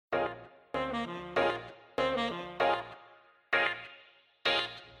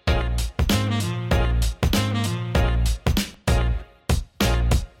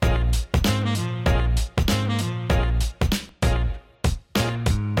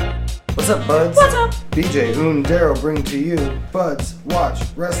What's up, buds? What's up? BJ, and Daryl bring to you Buds Watch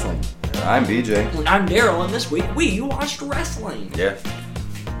Wrestling. I'm BJ. And I'm Daryl, and this week we watched wrestling. Yeah,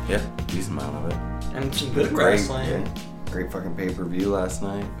 decent amount of it. And some good Great, wrestling. yeah. Great fucking pay-per-view last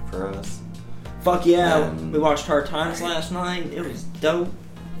night for us. Fuck yeah. And we watched Hard Times last night. It was dope.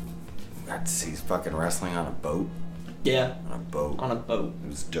 Got to see fucking wrestling on a boat. Yeah. On a boat. On a boat. It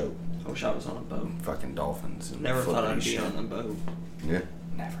was dope. I wish I was on a boat. Fucking dolphins. And Never thought I'd be shit. on a boat. Yeah,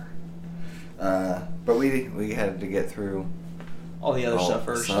 never. But we had to get through All the other stuff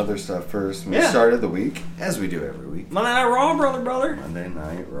first. Some other stuff first. We Yeah. started the week, as we do every week. Monday Night Raw, brother. Monday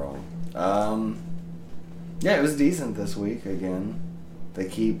Night Raw. Yeah, it was decent this week again. They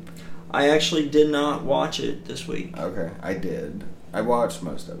keep... I actually did not watch it this week. Okay, I did. I watched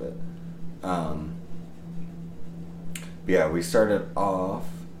most of it. Yeah, we started off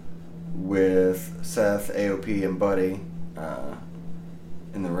with Seth, AOP, and Buddy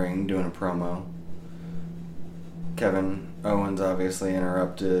in the ring doing a promo. Kevin Owens obviously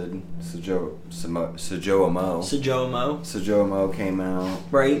interrupted. Sajomo came out.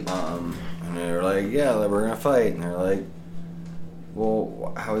 Right. And they were like, yeah, we're going to fight. And they're like,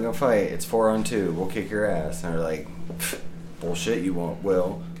 well, how are we going to fight? It's 4-on-2. We'll kick your ass. And they're like, bullshit, you won't,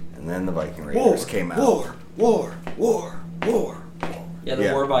 will. And then the Viking Raiders came out. War. Yeah,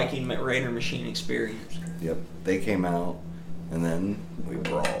 the War Viking Raider Machine experience. Yep. They came out, and then we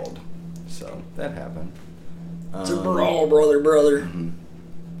brawled. So, that happened. It's a brawl, brother. Mm-hmm.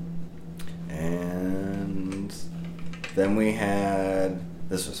 And then we had...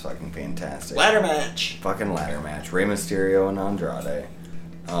 This was fucking fantastic. Ladder match. Fucking ladder match. Rey Mysterio and Andrade.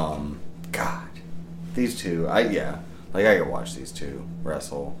 God. These two, I could watch these two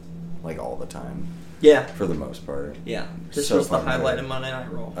wrestle, like, all the time. Yeah. For the most part. Yeah. This So was the fucking highlight good. of Monday Night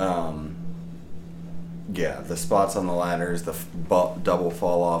Raw. Yeah, the spots on the ladders, the double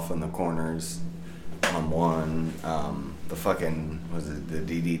fall off in the corners on one, the fucking, was it the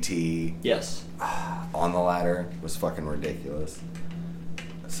DDT? Yes. On the ladder was fucking ridiculous.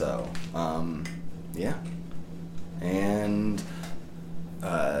 So, yeah. And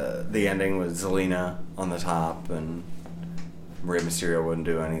the ending was Zelina on the top, and Rey Mysterio wouldn't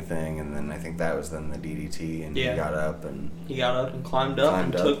do anything, and then I think that was then the DDT, and he got up and climbed up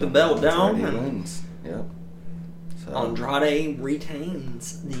and took the belt down. He And wins. Yep. So, Andrade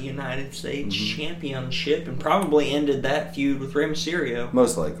retains the United States Championship and probably ended that feud with Rey Mysterio.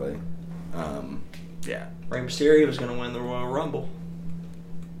 most likely. Yeah. Rey Mysterio was going to win the Royal Rumble.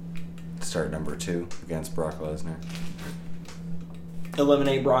 Start number 2 against Brock Lesnar.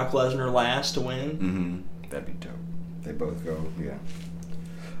 Eliminate Brock Lesnar last to win. Mm-hmm. That'd be dope. They both go, yeah.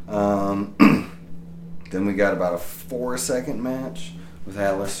 Then we got about a 4-second match with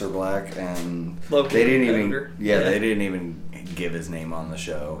Aleister Black, and Local they didn't competitor. even, they didn't even give his name on the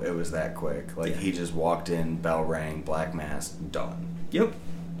show. It was that quick. Like, he just walked in, bell rang, black mask, done. Yep.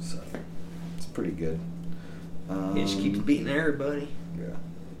 So, it's pretty good. He just keeps beating everybody. Yeah.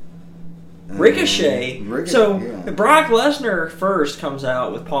 Ricochet. So yeah. Brock Lesnar first comes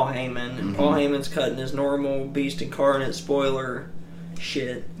out with Paul Heyman, and Paul Heyman's cutting his normal Beast Incarnate spoiler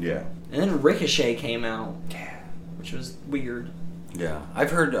shit. Yeah. And then Ricochet came out. Yeah. Which was weird. Yeah.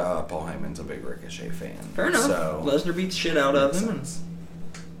 I've heard Paul Heyman's a big Ricochet fan. Fair enough. So, Lesnar beats shit out of him.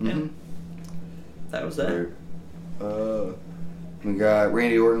 Mm-hmm. That was that. We got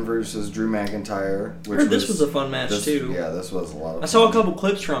Randy Orton versus Drew McIntyre. I heard this was a fun match too. Yeah, this was a lot of fun. I saw a couple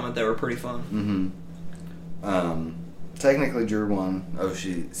clips from it that were pretty fun. Mm-hmm. Technically, Drew won. Oh,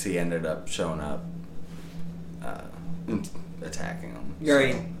 she ended up showing up, and attacking him.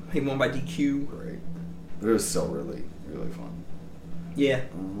 Great. So, He won by DQ. great. But it was still really, really fun. Yeah.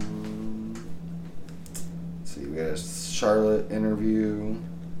 Let's see, we got a Charlotte interview.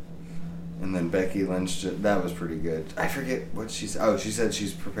 And then Becky Lynch, that was pretty good. I forget what she said. Oh, she said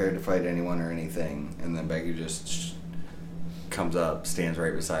she's prepared to fight anyone or anything. And then Becky just comes up, stands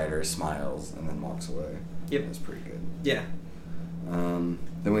right beside her, smiles, and then walks away. Yep. That's pretty good. Yeah. Then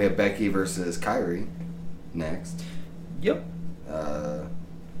we have Becky versus Kyrie next. Yep.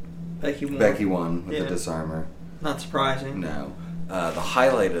 Becky won. Becky won with Yeah. the disarmer. Not surprising. No. The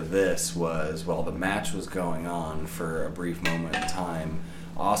highlight of this was, while the match was going on for a brief moment in time,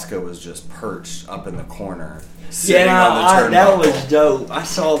 Asuka was just perched up in the corner, sitting on the turnbuckle. That was dope. I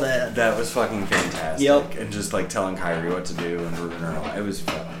saw that. That was fucking fantastic. Yep. And just like telling Kyrie what to do and rooting her on. It was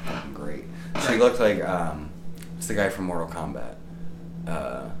fucking great. She looked like it's the guy from Mortal Kombat,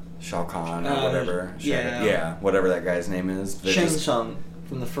 Shao Kahn or whatever. Yeah. Whatever that guy's name is. Shang Tsung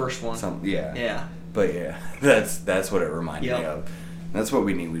from the first one. Yeah. But yeah, that's what it reminded me of. That's what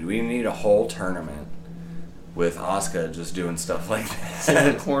we need. We need a whole tournament with Asuka just doing stuff like that. Sitting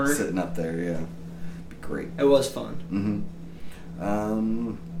in the corner. Sitting up there, yeah. Be great. It was fun.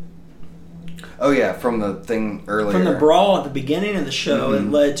 Oh, yeah, from the thing earlier. From the brawl at the beginning of the show, Mm-hmm.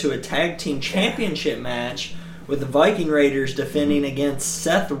 it led to a tag team championship match with the Viking Raiders defending against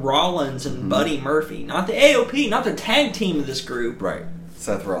Seth Rollins and Buddy Murphy. Not the AOP, not the tag team of this group. Right.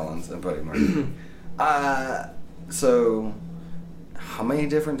 Seth Rollins and Buddy Murphy. So, how many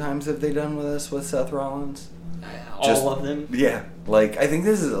different times have they done with this with Seth Rollins? All of them. Yeah. Like, I think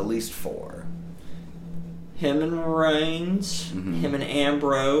this is at least 4. Him and Reigns, Mm-hmm. him and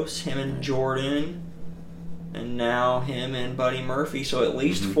Ambrose, him and Jordan, and now him and Buddy Murphy. So at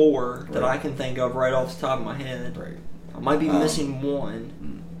least 4 that Right. I can think of right off the top of my head. Right. I might be missing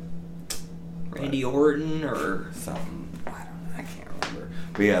one. Randy Orton or... Something. I can't remember.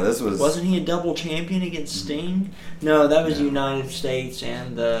 But yeah, this was... Wasn't he a double champion against Sting? No, that was No. United States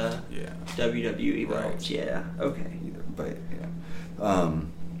and the Yeah. WWE Right. belts. Yeah, okay. Either, but, yeah.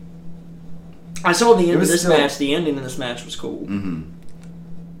 I saw the end of was this still- match. The ending of this match was cool. Mm-hmm.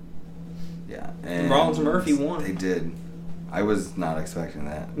 Yeah. And Rollins and Murphy won. They did. I was not expecting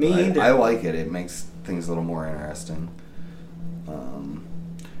that. Me but either. I like it. It makes things a little more interesting.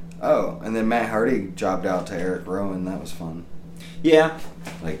 And then Matt Hardy jobbed out to Eric Rowan. That was fun. Yeah,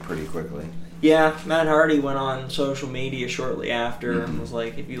 Like, pretty quickly. yeah. Matt Hardy went on social media shortly after Mm-hmm. and was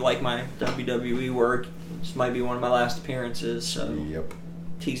like, "If you like my WWE work, this might be one of my last appearances." So Yep.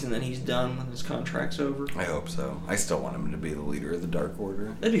 teasing that he's done when his contract's over. I hope so. I still want him to be the leader of the Dark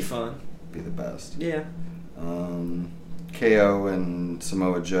Order. That'd be fun. Be the best. Yeah. KO and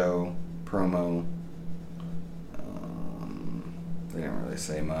Samoa Joe promo. They didn't really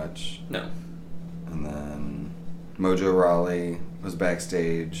say much. No. And then Mojo Rawley was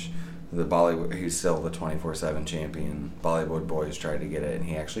backstage. The Bollywood, he's still the 24/7 champion. Bollywood Boys tried to get it, and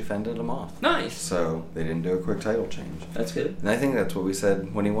he actually fended them off. Nice. So they didn't do a quick title change. That's good. And I think that's what we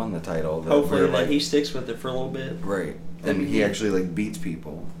said when he won the title. That Hopefully we're that like, he sticks with it for a little bit. right, That'd and be he neat. actually like beats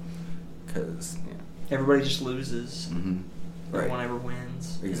people, because Everybody just loses. mm-hmm. No Right, one ever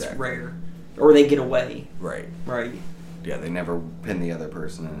wins. It's Exactly. rare. Or they get away. right, Right. yeah. They never pin the other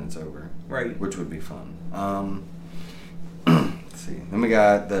person, and it's over, Right. which would be fun. Let's see. Then we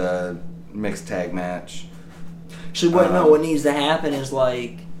got the mixed tag match. Actually, what needs to happen is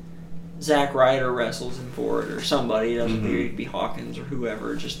like Zack Ryder wrestles him for it, or somebody. It doesn't need to be Hawkins or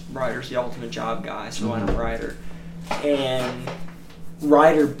whoever. Just Ryder's the ultimate job guy, so why not Ryder? And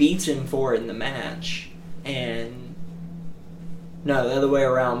Ryder beats him for it in the match, and no, the other way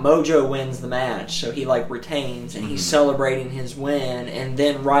around. Mojo wins the match, so he like retains, and he's celebrating his win, and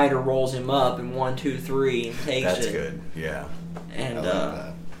then Ryder rolls him up in 1, 2, 3 and takes That's it, good. Yeah. and I like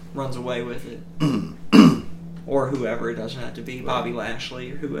that. runs away with it. Or whoever, it doesn't have to be Bobby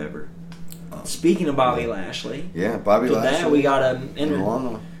Lashley or whoever. Speaking of Bobby Lashley, Yeah, Bobby after Lashley. that we got a and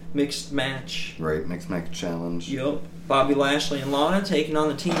Lana. mixed match. Right, mixed match challenge. Yup. Bobby Lashley and Lana taking on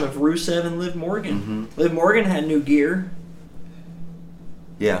the team of Rusev and Liv Morgan. Mhm. Liv Morgan had new gear.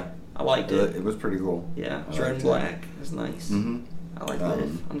 Yeah, I liked it. it was pretty cool. Yeah, it was I red liked and it. black. It was nice. Mm-hmm. I like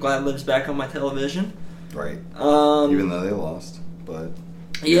Liv. I'm glad Liv's back on my television. Right. Um, Even though they lost, but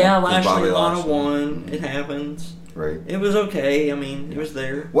yeah, 'cause Lashley Bobby and Lana Lashley. won. Mhm. It happens. right. It was okay. I mean, it was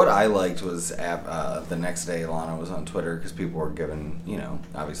there. What I liked was the next day Lana was on Twitter because people were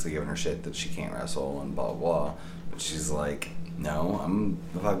obviously giving her shit that she can't wrestle and blah, blah, blah. But she's like, no, I'm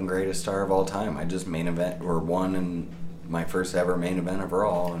the fucking greatest star of all time. I just won in my first ever main event of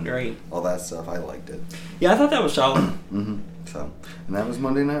Raw and Great. all that stuff. I liked it. Yeah, I thought that was solid. Mm-hmm. So, and that was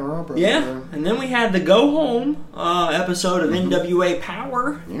Monday Night Raw, bro. Yeah, and then we had the Go Home episode of Mm-hmm. NWA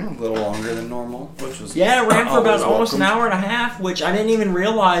Power. Yeah, a little longer than normal, which was Yeah, it ran for about always almost an welcome. hour and a half, which I didn't even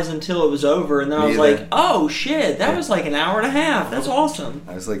realize until it was over. And then I was Me either. like, oh shit, that Yeah. was like an hour and a half. That's awesome.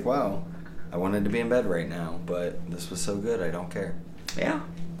 I was like, wow, I wanted to be in bed right now, but this was so good, I don't care. Yeah.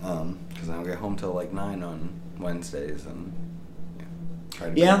 Because I don't get home till like 9 on Wednesdays, and try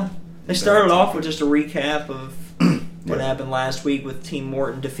to Yeah. be They in started bed. off with just a recap of what Yeah. happened last week with Team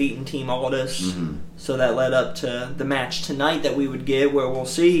Morton defeating Team Aldis. Mhm. So that led up to the match tonight that we would get, where we'll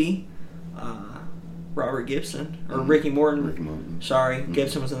see Robert Gibson, or Mhm. Ricky Morton. Ricky Morton. Sorry,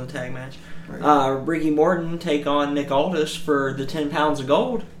 Gibson was in the tag match. Right. Ricky Morton take on Nick Aldis for the 10 pounds of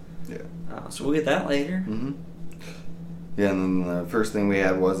gold. Yeah. So we'll get that later. Mm-hmm. Yeah, and then the first thing we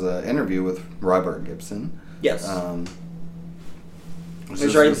had was an interview with Robert Gibson. Yes. Which It was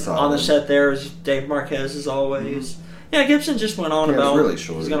is right solid. on the set there. It was Dave Marquez as always. Yeah, Gibson just went on Yeah, it was about really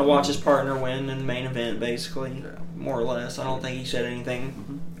short. he's going to watch his partner win in the main event, basically. Yeah. More or less. I don't think he said anything.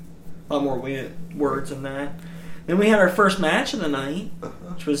 Mhm. A lot more words than that. Then we had our first match of the night,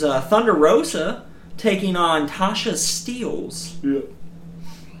 which was Thunder Rosa taking on Tasha Steelz.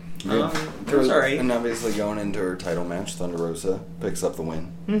 Yeah. Sorry. And obviously going into her title match, Thunder Rosa picks up the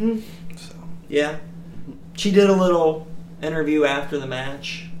win. Mm-hmm. So. Yeah. She did a little interview after the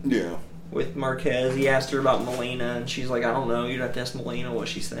match. Yeah. With Marquez. He asked her about Melina, and she's like, I don't know. You'd have to ask Melina what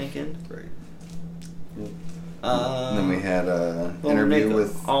she's thinking. Right. And then we had an interview Nick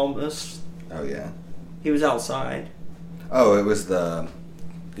with... Aldis. Oh, yeah. He was outside. Oh, it was the...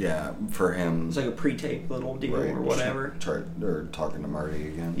 Yeah, for him... It was like a pre-tape little deal or whatever. Or talking to Marty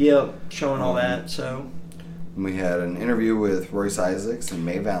again. Yep, showing all that, so... We had an interview with Royce Isaacs and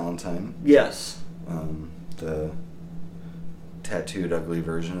Mae Valentine. Yes. The tattooed ugly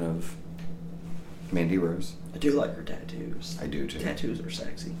version of Mandy Rose. I do like her tattoos. I do, too. Tattoos are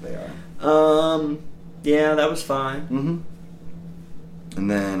sexy. They are. Yeah, that was fine. Mm-hmm.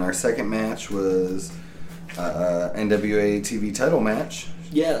 And then our second match was NWA TV title match.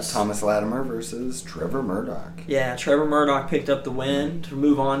 Yes. Thomas Latimer versus Trevor Murdoch. Yeah, Trevor Murdoch picked up the win to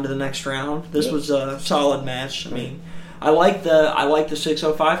move on to the next round. This was a solid match. I mean, I like the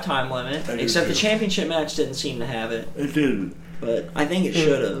 6:05 time limit, except the championship match didn't seem to have it. It didn't. But I think it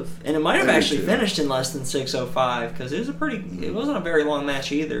should have, and it might have actually finished in less than 6:05 because it wasn't a very long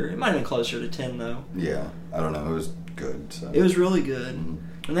match either. It might have been closer to 10 though. Yeah, I don't know. It was good. So. It was really good, and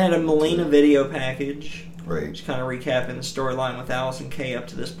they had a Melina video package. Right. Just kind of recapping the storyline with Allison Kay up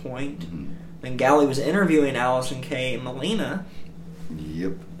to this point. Mm-hmm. Then Galli was interviewing Allison Kay and Melina.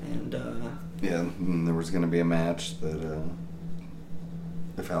 Yep. And and there was going to be a match that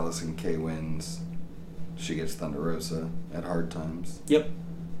if Allison Kay wins, she gets Thunder Rosa at Hard Times. Yep.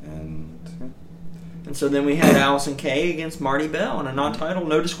 And so then we had Allison Kay against Marty Bell in a non-title,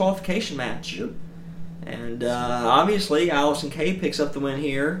 no disqualification match. Yep. And obviously, Allison Kay picks up the win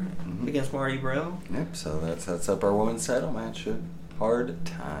here against Marty Bell. Yep, so that sets up our women's title match at Hard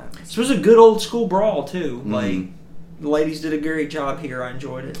Times. This was a good old school brawl, too. Mm-hmm. Like, the ladies did a great job here. I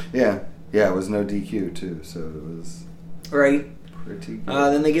enjoyed it. Yeah, it was no DQ, too, so it was right. pretty good.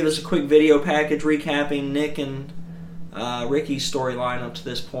 Then they give us a quick video package recapping Nick and Ricky's storyline up to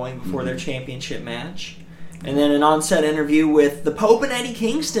this point before their championship match. And then an on-set interview with the Pope and Eddie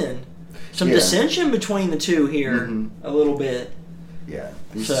Kingston. Some dissension between the two here, a little bit. Yeah,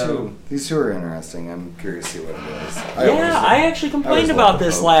 these two are interesting. I'm curious to see what it is. I actually complained about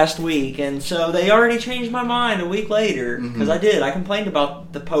this last week, and so they already changed my mind a week later, because I did. I complained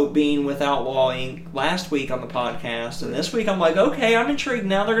about the Pope being with Outlaw Inc. last week on the podcast, and this week I'm like, okay, I'm intrigued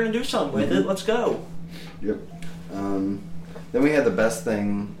now. They're going to do something with it. Let's go. Yep. Then we had the best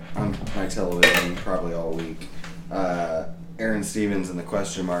thing on my television probably all week. Aaron Stevens and the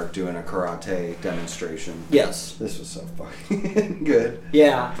Question Mark doing a karate demonstration. Yes. This was so fucking good.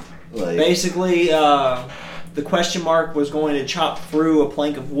 Yeah. Like, basically, the Question Mark was going to chop through a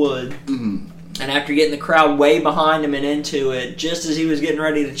plank of wood. Mm-hmm. And after getting the crowd way behind him and into it, just as he was getting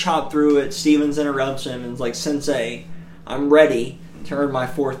ready to chop through it, Stevens interrupts him and is like, Sensei, I'm ready to earn my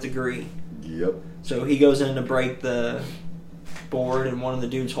 4th degree. Yep. So he goes in to break the board, and one of the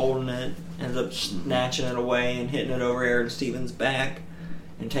dudes holding it ends up snatching it away and hitting it over Aaron Stevens' back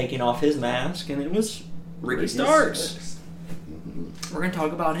and taking off his mask, and it was Ricky Starks. We're going to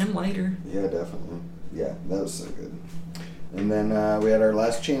talk about him later. Yeah, definitely. Yeah, that was so good. And then we had our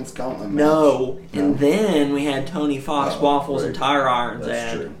last chance gauntlet match. No. And then we had Tony Fox Waffles and Tire Irons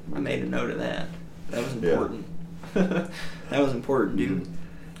That's ad. true. I made a note of that. That was important. Yeah. That was important, dude.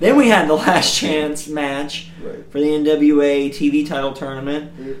 Then we had the last chance match for the NWA TV title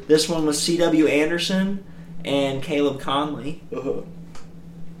tournament. This one was C.W. Anderson and Caleb Conley.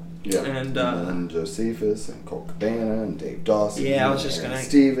 Yeah. And then Josephus and Colt Cabana and Dave Dawson. Yeah, I was just and going to...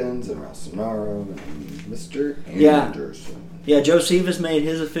 Stevens and Rossonaro and Mr. Anderson. Yeah, Josephus made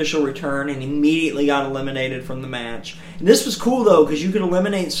his official return and immediately got eliminated from the match. And this was cool, though, because you could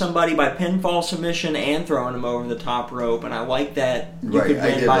eliminate somebody by pinfall submission and throwing them over the top rope, and I like that you could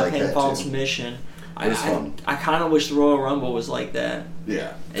win by pinfall submission. I kind of wish the Royal Rumble was like that.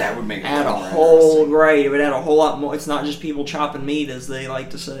 Yeah, that would make it add a whole It would add a whole lot more. It's not just people chopping meat, as they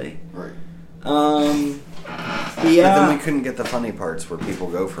like to say. Right. Yeah. But then we couldn't get the funny parts where people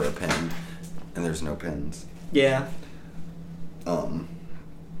go for a pin, and there's no pins. Yeah.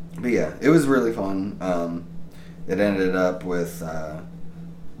 But yeah, it was really fun. It ended up with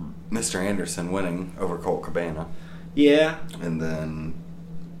Mr. Anderson winning over Colt Cabana. Yeah. And then,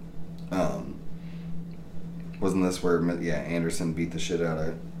 wasn't this where, Anderson beat the shit out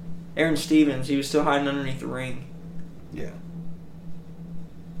of Aaron Stevens? He was still hiding underneath the ring. Yeah.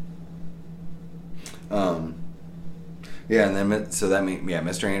 Yeah, and then so that means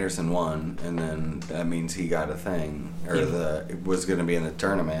Mr. Anderson won, and then that means he got a thing, or was going to be in the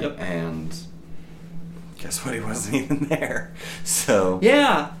tournament, and guess what? He wasn't even there. So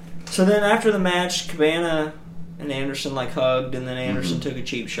yeah. So then after the match, Cabana and Anderson hugged, and then Anderson took a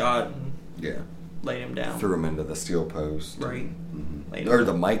cheap shot and laid him down. Threw him into the steel post. Right. Mm-hmm. Or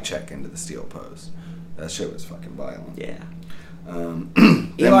the mic check into the steel post. That shit was fucking violent. Yeah.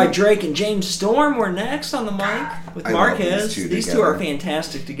 Eli Drake and James Storm were next on the mic with Marquez. These two are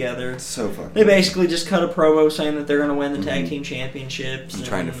fantastic together. It's so fucking. They basically just cut a promo saying that they're going to win the tag team championships. And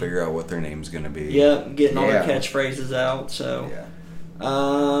trying to figure out what their name's going to be. Yep, getting all their catchphrases out. So. Yeah.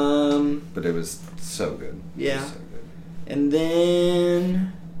 But it was so good. Yeah. It was so good. And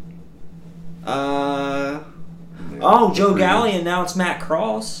then. Joe Galli announced Matt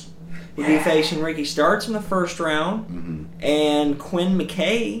Cross would be facing Ricky Starks in the first round, and Quinn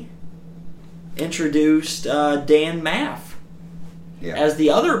McKay introduced Dan Maff as the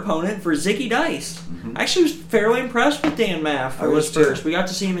other opponent for Zicky Dice. I actually was fairly impressed with Dan Maff for his first. We got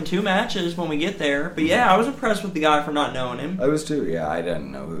to see him in 2 matches when we get there, but I was impressed with the guy for not knowing him. I was too. Yeah, I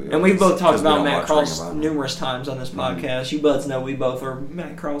didn't know who he was. And we've both talked about Matt Cross numerous times on this podcast. You buds know we both are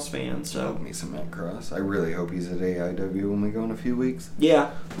Matt Cross fans. So love me some Matt Cross. I really hope he's at AIW when we go in a few weeks. Yeah.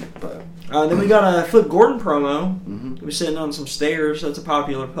 But then we got a Flip Gordon promo. He was sitting on some stairs. That's a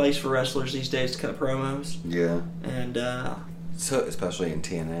popular place for wrestlers these days to cut promos. Yeah. And so especially in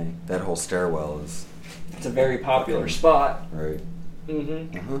TNA, that whole stairwell is. It's a very popular spot. Right.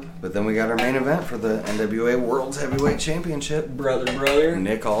 But then we got our main event for the NWA World's Heavyweight Championship. Brother.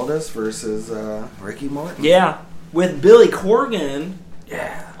 Nick Aldis versus Ricky Morton. Yeah. With Billy Corgan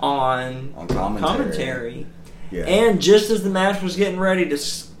on commentary. Yeah. And just as the match was getting ready to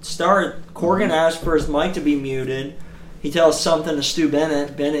start, Corgan asked for his mic to be muted. He tells something to Stu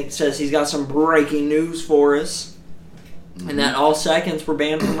Bennett. Bennett says he's got some breaking news for us. And that all seconds were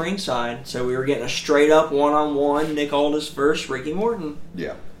banned from ringside. So we were getting a straight-up one-on-one Nick Aldis versus Ricky Morton.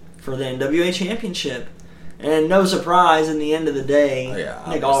 Yeah. For the NWA Championship. And no surprise, in the end of the day,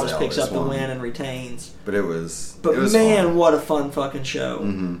 Nick Aldis picks up the win and retains. But it was man, fun. what a fun fucking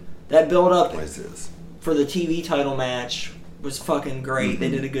show. That build-up is. For the TV title match was fucking great. They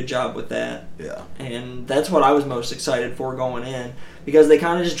did a good job with that. Yeah. And that's what I was most excited for going in. Because they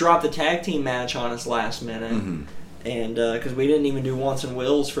kind of just dropped the tag team match on us last minute. And because we didn't even do Once and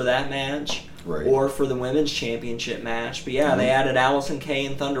Wills for that match, or for the women's championship match. But they added Allison Kay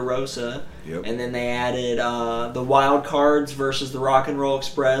and Thunder Rosa, and then they added the Wild Cards versus the Rock and Roll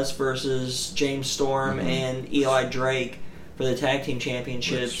Express versus James Storm and Eli Drake for the tag team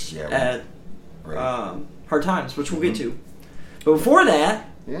championships at Hard Times, which we'll get to. But before that,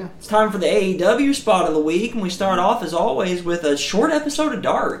 it's time for the AEW spot of the week, and we start off as always with a short episode of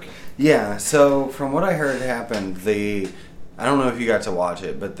Dark. Yeah, so from what I heard happened, I don't know if you got to watch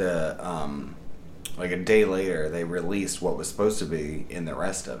it, but a day later, they released what was supposed to be in the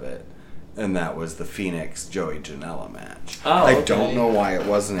rest of it, and that was the Phoenix Joey Janela match. Oh, okay. I don't know why it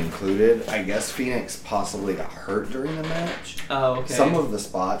wasn't included. I guess Phoenix possibly got hurt during the match. Oh, okay. Some of the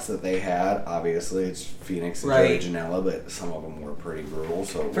spots that they had, obviously, it's Phoenix and Joey Janela, but some of them were pretty brutal,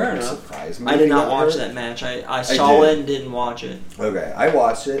 so it wouldn't surprise me. I did not watch that match. I saw it and didn't watch it. Okay, I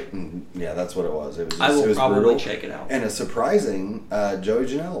watched it, and that's what it was. It was just, I will probably brutal. Check it out. And a surprising, Joey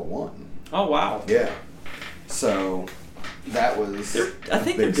Janela won. Oh, wow. Yeah. So, that was. I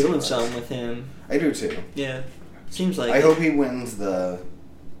think they're doing something with him. I do too. Yeah. Seems like. I hope he wins the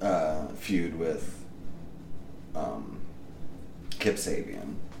feud with Kip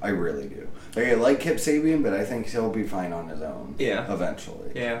Sabian. I really do. I like Kip Sabian, but I think he'll be fine on his own. Yeah.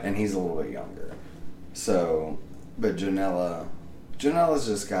 Eventually. Yeah. And he's a little bit younger. So, but Janela's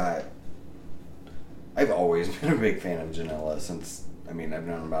just got. I've always been a big fan of Janela since. I mean, I've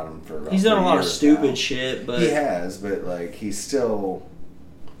known about him for about He's done a lot of stupid now. Shit, but... He has, but, he's still...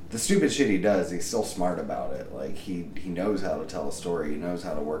 The stupid shit he does, he's still smart about it. He knows how to tell a story. He knows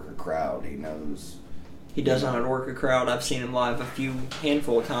how to work a crowd. He knows... He does know how to work a crowd. I've seen him live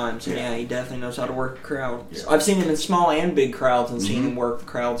handful of times. And he definitely knows how to work a crowd. Yeah. I've seen him in small and big crowds and seen him work the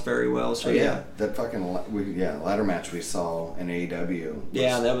crowds very well. So that fucking ladder match we saw in AEW.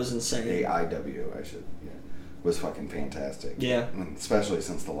 That was insane. AIW, I should... was fucking fantastic. Yeah. Especially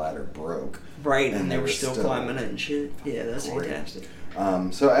since the ladder broke. Right, and they were still climbing it and shit. Yeah, that's fantastic.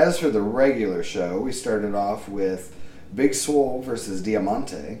 So as for the regular show, we started off with Big Swole versus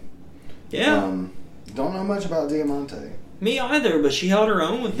Diamante. Yeah. Don't know much about Diamante. Me either, but she held her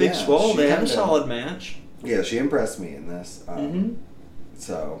own with Big Swole. They had a solid match. Yeah, she impressed me in this.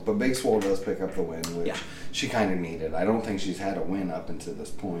 So, but Big Swole does pick up the win, which she kind of needed. I don't think she's had a win up until this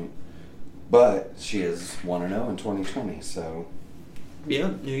point. But she is 1-0 in 2020, so...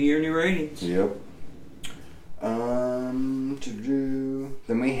 Yep, new year, new ratings. Yep. Then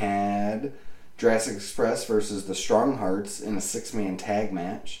we had Jurassic Express versus the Strong Hearts in a 6-man tag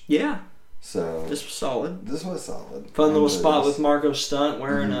match. Yeah. So this was solid. This was solid. Fun little spot with Marco Stunt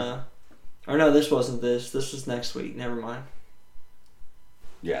wearing a... Or no, this wasn't this. This was next week. Never mind.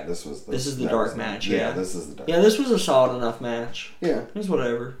 Yeah, this is the dark match. Yeah, this is the dark. Yeah, this was a solid enough match. Yeah, it was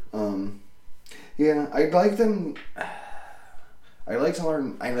whatever. Yeah, I'd like them. I like to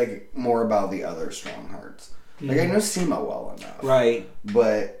learn. I like more about the other Strong Hearts. Like I know Sema well enough, right?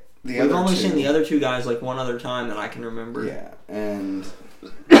 But we've only seen the other two guys like one other time that I can remember. Yeah, and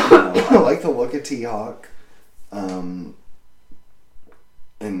I like the look of T-Hawk.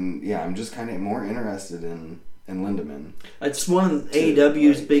 And yeah, I'm just kind of more interested in Lindemann. It's one of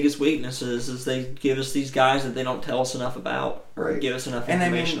AEW's biggest weaknesses is they give us these guys that they don't tell us enough about or give us enough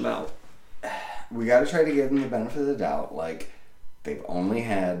information about. We got to try to give them the benefit of the doubt. Like, they've only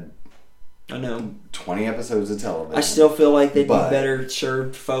had 20 episodes of television. I still feel like they'd be better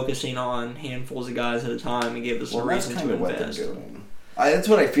served focusing on handfuls of guys at a time and give us a reason to invest. What they're doing. That's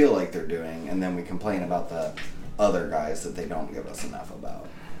what I feel like they're doing, and then we complain about the other guys that they don't give us enough about.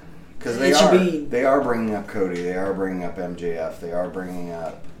 Because they are bringing up Cody, they are bringing up MJF, they are bringing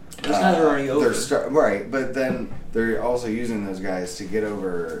up... Those guys are already over. Right, but then they're also using those guys to get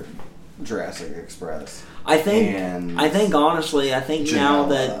over Jurassic Express. I think honestly, now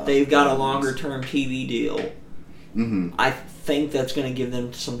that they've got a longer term TV deal, I think that's going to give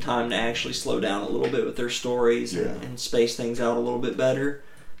them some time to actually slow down a little bit with their stories and space things out a little bit better.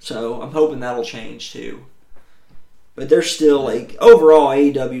 So I'm hoping that'll change too. But they're still overall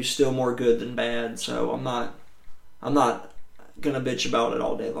AEW's still more good than bad. So I'm not gonna bitch about it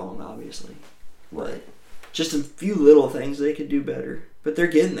all day long, obviously. But just a few little things they could do better. But they're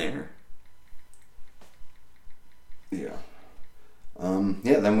getting there. Yeah.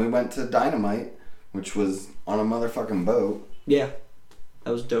 Then we went to Dynamite, which was on a motherfucking boat. Yeah.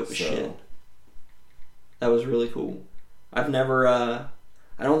 That was dope as shit. That was really cool. I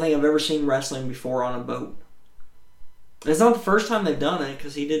don't think I've ever seen wrestling before on a boat. And it's not the first time they've done it,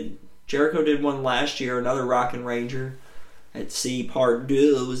 because Jericho did one last year, another Rockin' Ranger at Sea Part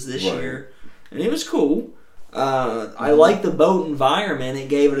 2 was this year. And it was cool. I like the boat environment. It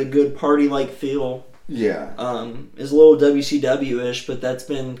gave it a good party-like feel. Yeah. It's a little WCW-ish, but that's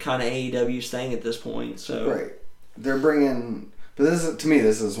been kind of AEW's thing at this point. So right. They're bringing... But this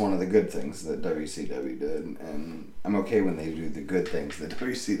is one of the good things that WCW did, and I'm okay when they do the good things that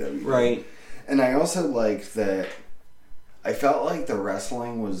WCW did. Right. And I also liked that I felt like the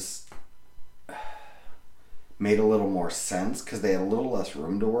wrestling was made a little more sense because they had a little less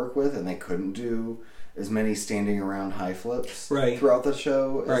room to work with, and they couldn't do as many standing around high flips throughout the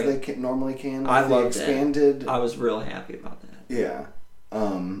show as they normally can. I loved expanded. I was really happy about that. Yeah.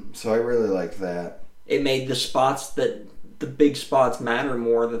 So I really liked that. It made the big spots matter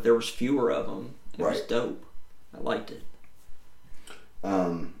more, that there was fewer of them. It was dope. I liked it.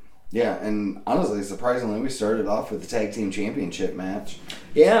 Yeah, and honestly, surprisingly, we started off with the Tag Team Championship match.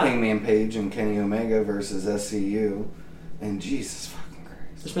 Yeah. Hangman Page and Kenny Omega versus SCU. And Jesus fucking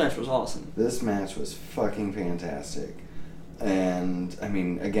Christ. This match was awesome. This match was fucking fantastic. And, I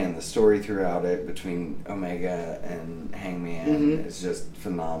mean, again, the story throughout it between Omega and Hangman is just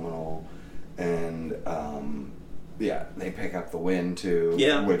phenomenal. And, they pick up the win, too.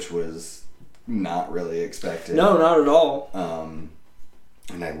 Yeah. Which was not really expected. No, not at all.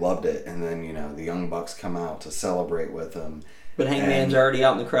 And I loved it. And then, the Young Bucks come out to celebrate with them. But Hangman's already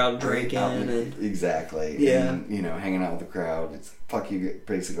out in the crowd drinking. Exactly. Yeah. And, hanging out with the crowd. It's fuck you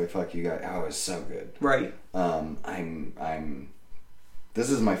guys. Oh, it's so good. Right. This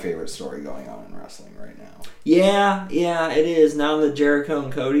is my favorite story going on in wrestling right now. Yeah, it is. Now that Jericho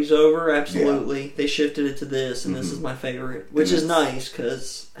and Cody's over, absolutely. Yeah. They shifted it to this, and this is my favorite. Which is nice,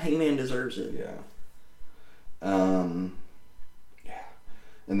 because Hangman deserves it. Yeah.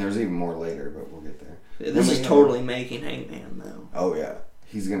 And there's even more later, but we'll get there. This is totally making Hangman, though. Oh, yeah.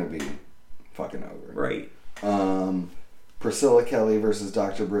 He's going to be fucking over. Right. Priscilla Kelly versus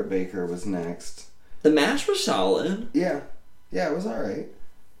Dr. Britt Baker was next. The match was solid. Yeah. Yeah, it was alright.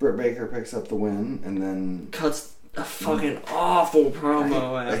 Britt Baker picks up the win, and then... cuts a fucking awful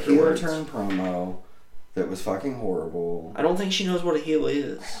promo afterwards. A heel turn promo that was fucking horrible. I don't think she knows what a heel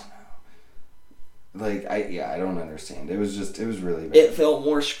is. I don't understand. It was really bad. It felt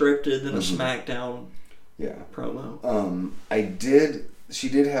more scripted than a SmackDown promo. She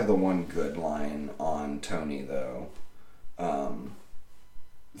did have the one good line on Tony, though,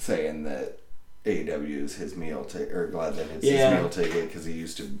 saying that AEW is his meal ticket, or glad that it's his meal ticket, because he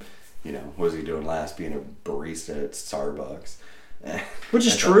used to, what was he doing last? Being a barista at Starbucks. Which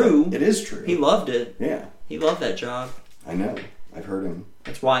is true. It is true. He loved it. Yeah. He loved that job. I know. I've heard him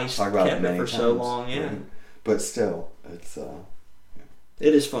That's why he's talk about kept it for so long. Yeah, right? But still, it's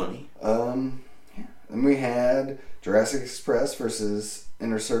it is funny. Then we had Jurassic Express versus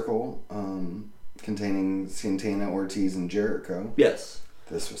Inner Circle, containing Santana, Ortiz, and Jericho. Yes.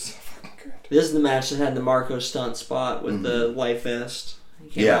 This was so fucking good. This is the match that had the Marco stunt spot with the life vest.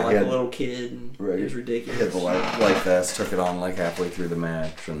 He came out like a little kid, and it was ridiculous. He had the life vest, took it on like halfway through the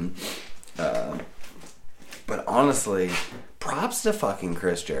match, and but honestly, props to fucking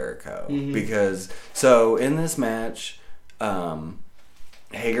Chris Jericho because in this match,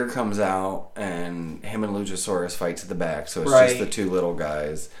 Hager comes out and him and Luchasaurus fight to the back, so it's just the two littler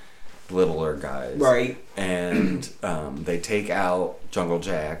guys, right? And they take out Jungle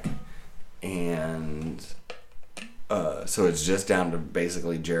Jack, and so it's just down to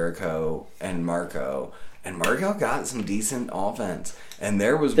basically Jericho and Marco. And Marco got some decent offense, and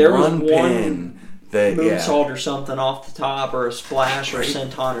there was one pin that moonsault or something off the top, or a splash or a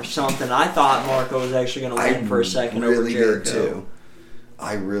senton or something. I thought Marco was actually going to win for a second over Jericho.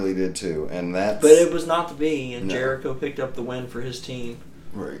 I really did too, and that's. But it was not to be, and Jericho picked up the win for his team.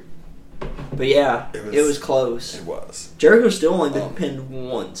 Right. But yeah, it was close. It was. Jericho's still only been pinned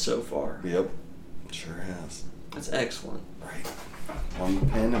once so far. Yep. Sure has. That's excellent. Right. One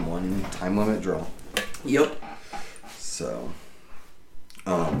pin and one time limit draw. Yep. So,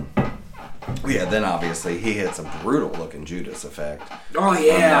 then obviously he hits a brutal looking Judas effect. Oh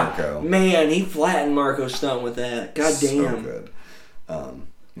yeah, Marco. Man, he flattened Marco's stunt with that. God damn. So good.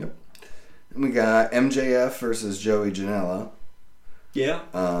 Yep. And we got MJF versus Joey Janela. Yeah.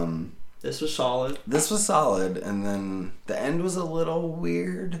 This was solid. And then the end was a little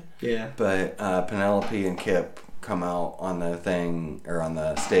weird. Yeah. But Penelope and Kip come out on the thing, or on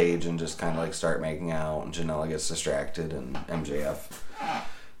the stage, and just kind of like start making out, and Janela gets distracted, and MJF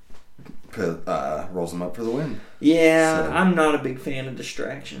rolls him up for the win. Yeah, so. I'm not a big fan of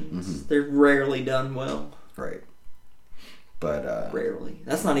distractions. They're rarely done well. Right. But rarely.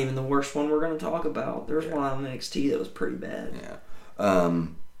 That's not even the worst one we're going to talk about. There was one on NXT that was pretty bad. Yeah.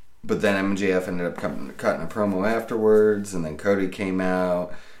 But then MJF ended up cutting a promo afterwards, and then Cody came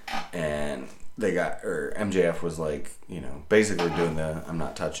out, and MJF was like, basically doing the "I'm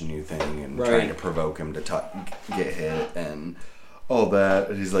not touching you" thing, and trying to provoke him to get hit and all that.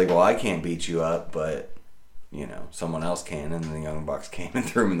 And he's like, "Well, I can't beat you up, but someone else can." And then the Young Bucks came and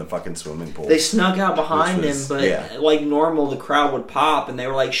threw him in the fucking swimming pool. They snuck out behind him, but like normal, the crowd would pop, and they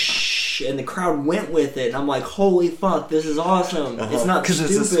were like, "Shh!" and the crowd went with it. And I'm like, "Holy fuck, this is awesome!" It's not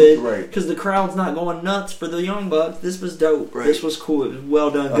stupid because the crowd's not going nuts for the Young Bucks. This was dope. Right. This was cool. It was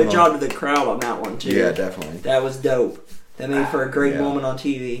well done. Good job to the crowd on that one too. Yeah, definitely. That was dope. That made for a great moment on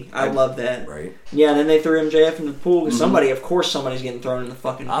TV. I love that. Right. Yeah, then they threw MJF in the pool. Because somebody's getting thrown in the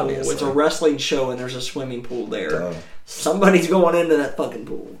fucking pool. Obviously. It's a wrestling show and there's a swimming pool there. Somebody's going into that fucking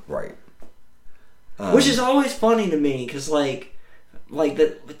pool. Right. Which is always funny to me, because like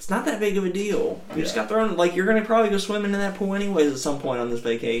that, it's not that big of a deal. You just got thrown. Like, you're gonna probably go swimming in that pool anyways at some point on this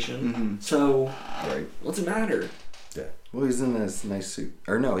vacation. So, what's it matter? Yeah. Well, he's in his nice suit.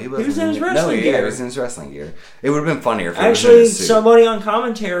 Or no, he was in his wrestling gear. Yeah, he was in his wrestling gear. It would have been funnier if he was in his suit. Somebody on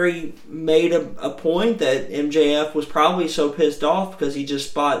commentary made a point that MJF was probably so pissed off because he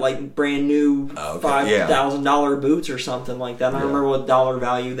just bought like brand new $5,000 boots or something like that. I don't remember what dollar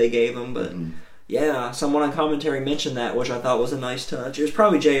value they gave him, but someone on commentary mentioned that, which I thought was a nice touch. It was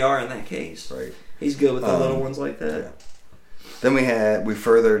probably JR in that case. Right. He's good with the little ones like that. Yeah. Then we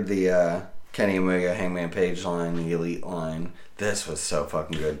furthered the Kenny Omega, Hangman Page line, the Elite line. This was so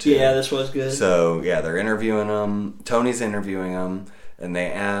fucking good too. Yeah, this was good. So they're interviewing him. Tony's interviewing him, and they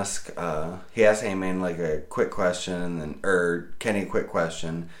he asks Hangman like a quick question, or Kenny a quick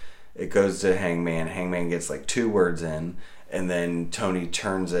question. It goes to Hangman. Hangman gets like 2 words in, and then Tony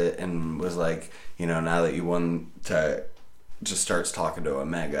turns it and was like, now that you won, to just starts talking to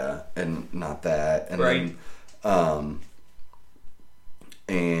Omega and not that, and then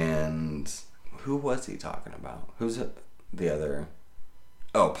and who was he talking about? Who's the other?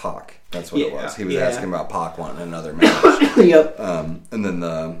 Oh, Pac. That's what it was. He was asking about Pac wanting another match. Yep. And then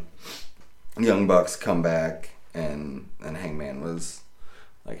the Young Bucks come back, and Hangman was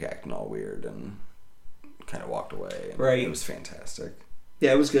like acting all weird and kind of walked away. And it was fantastic.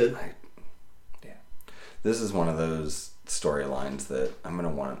 Yeah, it was good. This is one of those storylines that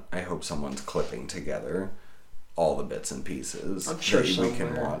I hope someone's clipping together all the bits and pieces. I'm sure we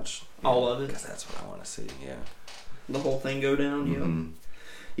can watch all of it, because that's what I want to see. Yeah, the whole thing go down.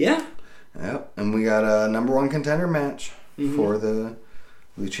 Yeah. Yep. And we got a number 1 contender match for the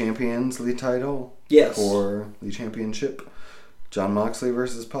League Champions League title. Yes. For the championship, Jon Moxley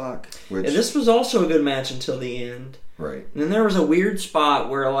versus Pac. Which this was also a good match until the end. Right. And then there was a weird spot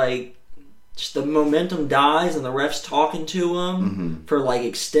where, like, just the momentum dies and the ref's talking to him for, like,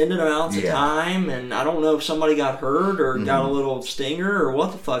 extended amounts of time. And I don't know if somebody got hurt or got a little stinger or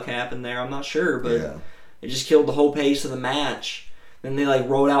what the fuck happened there. I'm not sure, but it just killed the whole pace of the match. Then they, like,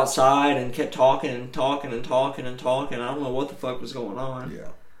 rolled outside and kept talking and talking and talking and talking. I don't know what the fuck was going on. Yeah.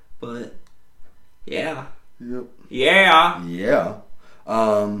 But, yeah. Yep. Yeah. Yeah.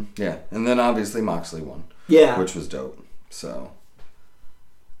 Yeah. And then obviously Moxley won. Yeah. Which was dope. So.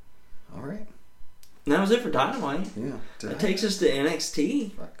 All right. And that was it for Dynamite. Yeah. That takes us to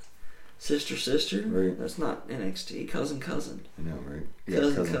NXT. Fuck. Sister. Right. That's not NXT. Cousin. I know, right? Yeah,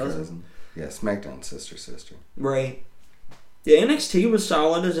 cousin. Yeah, SmackDown sister. Right. Yeah, NXT was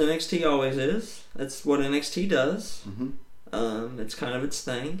solid as NXT always is. That's what NXT does. It's kind of its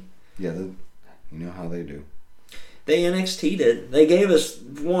thing. Yeah, you know how they do. They NXT'd it. They gave us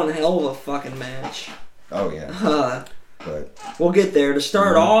one hell of a fucking match. Oh, yeah. But we'll get there. To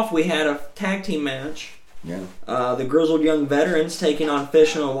start off, we had a tag team match. Yeah. The Grizzled Young Veterans taking on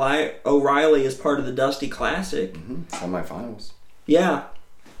Fish and O'Reilly as part of the Dusty Classic. Semifinals. Yeah.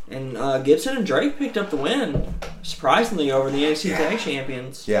 And Gibson and Drake picked up the win, surprisingly, over the NXT Tag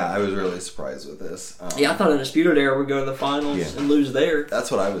Champions. Yeah, I was really surprised with this. I thought Undisputed Era would go to the finals and lose there.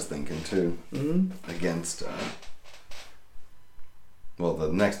 That's what I was thinking, too. Against, well,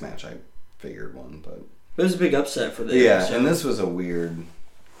 the next match I figured won, but... It was a big upset for them. Yeah, and this was a weird...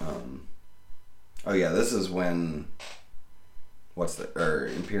 this is when...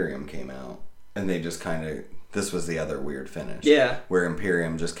 Imperium came out, and they just kind of... This was the other weird finish. Yeah. Where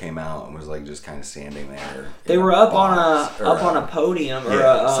Imperium just came out and was like just kind of standing there. They were up on a podium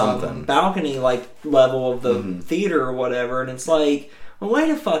or something. Balcony like level of the theater or whatever, and it's like, well, wait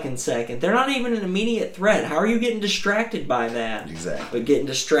a fucking second. They're not even an immediate threat. How are you getting distracted by that? Exactly. But getting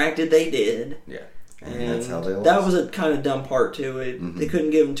distracted they did. Yeah. And that's how they lost. That was a kind of dumb part to it. They couldn't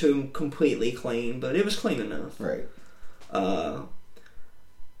give them to him completely clean, but it was clean enough. Right.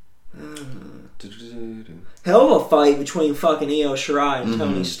 Hell of a fight between fucking Io Shirai and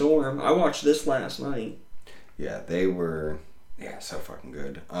Toni Storm. I watched this last night. Yeah, they were so fucking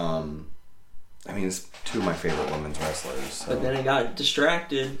good. I mean, it's two of my favorite women's wrestlers. So. But then it got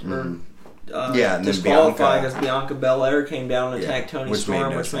distracted or and disqualified because Bianca Belair came down and attacked Toni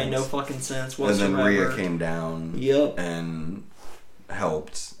Storm, which made no sense. fucking sense whatsoever. And then Rhea came down. Yep. And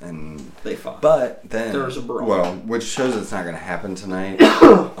helped, and they fought. But then there was a brawl. Well, which shows it's not going to happen tonight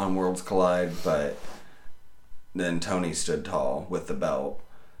on Worlds Collide. But then Toni stood tall with the belt,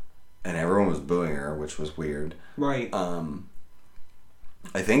 and everyone was booing her, which was weird. Right.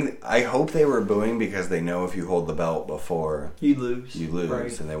 I hope they were booing because they know if you hold the belt before you lose,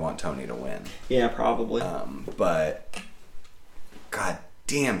 right. And they want Toni to win. Yeah, probably. But god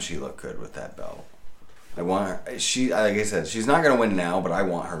damn, she looked good with that belt. I want her. Like I said, she's not going to win now, but I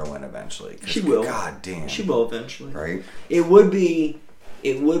want her to win eventually. She will. God damn. She will eventually. Right? It would be.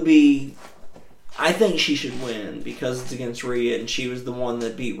 I think she should win because it's against Rhea, and she was the one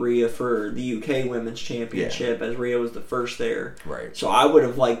that beat Rhea for the UK Women's Championship, as Rhea was the first there. Right. So I would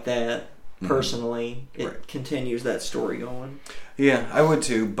have liked that personally. It continues that story going. Yeah, I would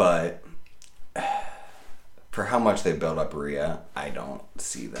too, but for how much they built up Rhea, I don't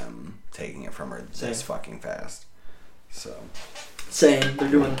see them taking it from her this fucking fast. So. Same. They're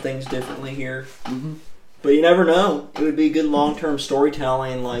doing things differently here. But you never know. It would be good long-term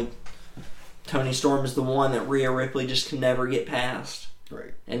storytelling, like Toni Storm is the one that Rhea Ripley just can never get past.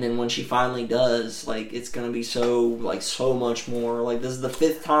 Right. And then when she finally does, like, it's going to be so much more. Like, this is the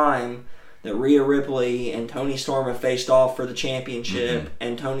 5th time that Rhea Ripley and Toni Storm have faced off for the championship,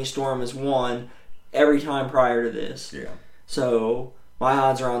 and Toni Storm has won every time prior to this. Yeah. So, my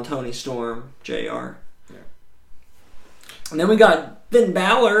odds are on Toni Storm, JR. Yeah. And then we got Finn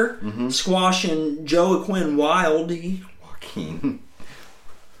Balor squashing Joaquin Wilde. Joaquin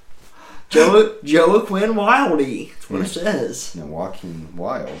Wilde. That's what it says. No, Joaquin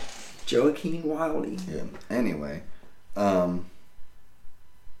Wilde. Joaquin Wilde. Yeah. Anyway, he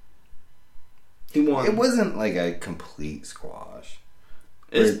won. It wasn't like a complete squash.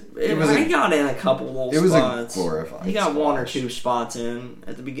 He got in a couple little spots. It was a glorified He got squash. 1 or 2 spots in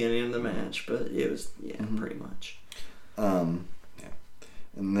at the beginning of the match, but it was pretty much. Yeah.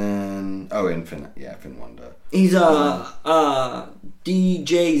 And then Finn won to. He's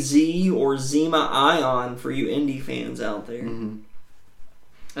DJZ or Zima Ion for you indie fans out there. And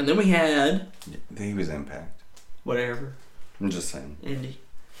then we had. He was Impact. Whatever. I'm just saying. Indie.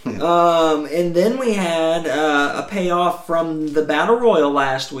 And then we had a payoff from the Battle Royal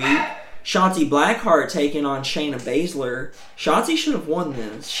last week Shotzi Blackheart taking on Shayna Baszler. Shotzi should have won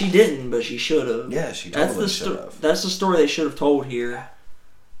this. She didn't, but she should have. Yeah, she totally should have. That's the story they should have told here,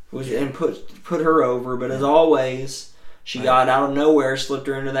 and put her over. But as always, she got out of nowhere, slipped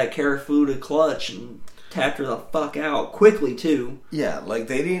her into that Karafuda clutch, and tapped her the fuck out quickly too. Yeah, like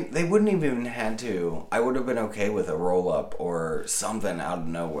they wouldn't even had to. I would have been okay with a roll up or something out of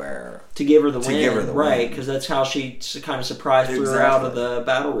nowhere to give her the win, right? Because that's how she kind of surprised her out of the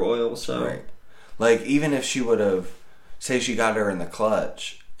battle royal. So, right. Like even if she would have, say she got her in the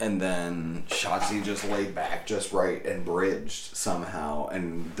clutch, and then Shotzi just laid back just right and bridged somehow,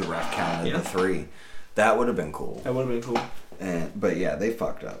 and the ref counted the 3, that would have been cool. That would have been cool. But yeah, they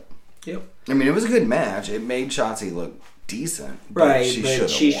fucked up. Yep. I mean, it was a good match. It made Shotzi look decent. Right,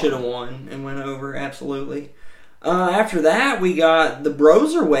 but she should have won and went over, absolutely. After that, we got the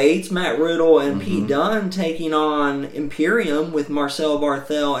Broserweights, Matt Riddle and Pete Dunne taking on Imperium with Marcel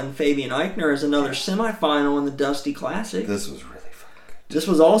Barthel and Fabian Eichner as another semifinal in the Dusty Classic. This was really fucking good. This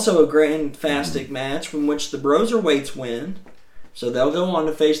was also a fantastic match from which the Broserweights win. So they'll go on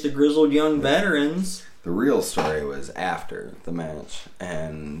to face the Grizzled Young Veterans. The real story was after the match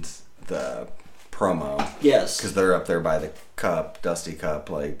and the promo. Yes. Because they're up there by the cup, Dusty Cup,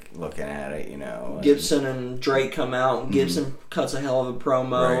 like, looking at it, you know. Gibson and Drake come out, and Gibson cuts a hell of a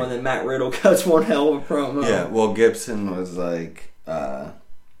promo, and then Matt Riddle cuts one hell of a promo. Yeah, well, Gibson was like,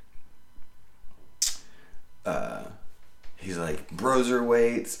 he's like,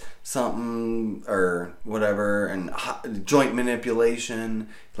 Broserweights, something, or whatever, and joint manipulation,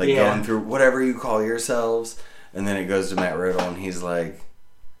 like going through whatever you call yourselves. And then it goes to Matt Riddle, and he's like,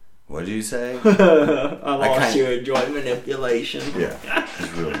 what did you say? I lost you at joint manipulation. Yeah, it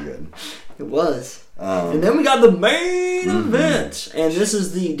was really good. It was. And then we got the main event. And this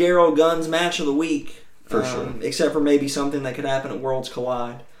is the Daryl Guns match of the week. For sure. Except for maybe something that could happen at Worlds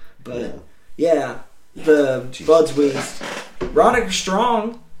Collide. But, the Budsweets. Roderick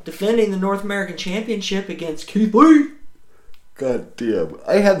Strong defending the North American Championship against Keith Lee. God damn.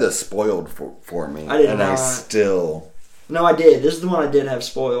 I had this spoiled for me. I did not. I still... No, I did. This is the one I did have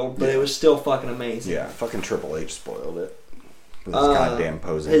spoiled, but it was still fucking amazing. Yeah, fucking Triple H spoiled it. With his goddamn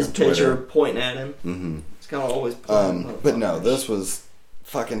posing his on picture Twitter. Pointing at him. Mm-hmm. It's got to always point But no, this was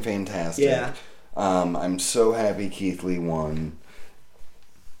fucking fantastic. Yeah. I'm so happy Keith Lee won.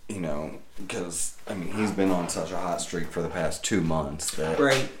 You know, because, I mean, he's been on such a hot streak for the past 2 months that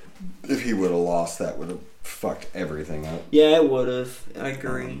if he would have lost, that would have fucked everything up. Yeah, it would have. I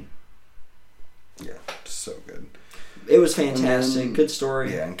agree. Yeah, so good. It was fantastic. Good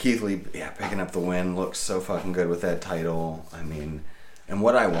story. Yeah, and Keith Lee, picking up the win, looks so fucking good with that title. I mean, and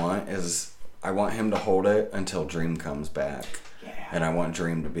what I want is, I want him to hold it until Dream comes back. Yeah. And I want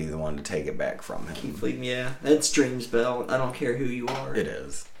Dream to be the one to take it back from him. Keith Lee, that's Dream's belt. I don't care who you are. It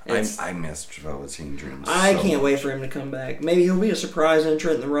is. I missed Velveteen Dream I can't wait for him to come back. Maybe he'll be a surprise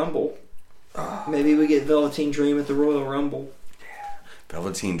entrant in the Rumble. Maybe we get Velveteen Dream at the Royal Rumble. Yeah.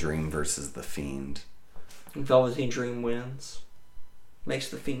 Velveteen Dream versus The Fiend. And Velveteen Dream wins. Makes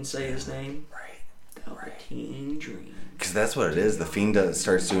The Fiend say his name. Right. Velveteen Dream. Because that's what it is. The Fiend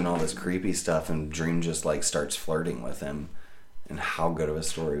starts doing all this creepy stuff, and Dream just, like, starts flirting with him. And how good of a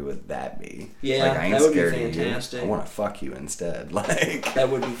story would that be? Yeah, like, I ain't that would scared be of fantastic. you. I want to fuck you instead. Like, that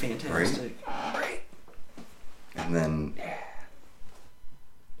would be fantastic. Right. And then,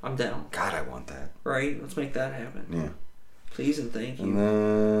 I'm down. God, I want that. Right? Let's make that happen. Yeah. Please and thank you. And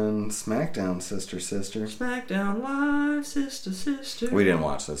then SmackDown, Sister. SmackDown Live, Sister. We didn't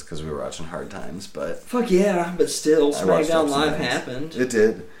watch this because we were watching Hard Times, but... Fuck yeah, but still, SmackDown Live happened. It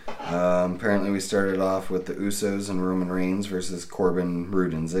did. Apparently we started off with the Usos and Roman Reigns versus Corbin,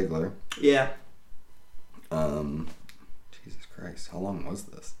 Roode, and Ziggler. Yeah. Jesus Christ, how long was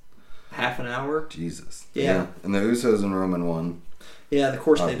this? Half an hour. Jesus. Yeah. And the Usos and Roman won. Yeah, of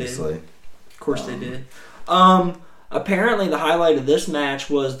course obviously. They did. Of course they did. Apparently the highlight of this match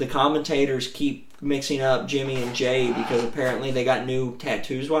was the commentators keep mixing up Jimmy and Jay because apparently they got new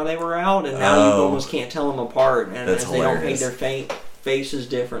tattoos while they were out, and now you almost can't tell them apart. And that's as they don't paint their faces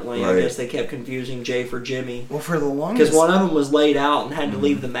differently, I guess they kept confusing Jay for Jimmy. Well, for the longest... Because one of them was laid out and had to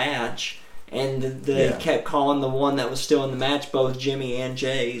leave the match, and they kept calling the one that was still in the match both Jimmy and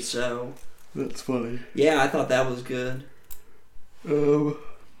Jay, so... That's funny. Yeah, I thought that was good.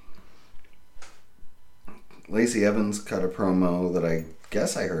 Lacey Evans cut a promo that I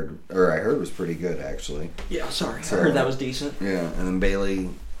guess I heard was pretty good, actually. Yeah, sorry. So, I heard that was decent. Yeah, and then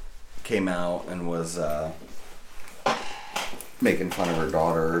Bayley came out and was making fun of her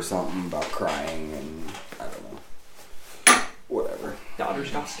daughter or something about crying, and I don't know. Whatever.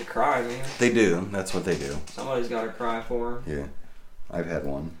 Daughters got to cry, man. They do. That's what they do. Somebody's got to cry for her. Yeah. I've had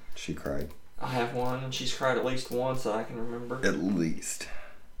one. She cried. I have one, and she's cried at least once that I can remember. At least.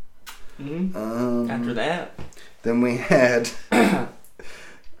 After that. Then we had...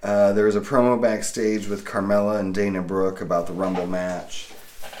 there was a promo backstage with Carmella and Dana Brooke about the Rumble match.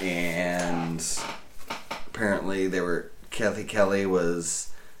 And apparently Kathy Kelly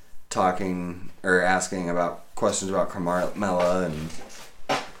was talking or asking about questions about Carmella,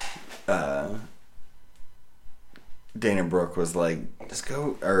 and Dana Brooke was like, "Just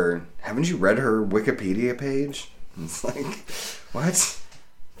go," or haven't you read her Wikipedia page? And it's like, what?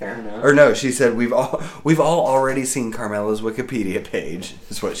 Fair enough. Or no, she said we've all already seen Carmella's Wikipedia page.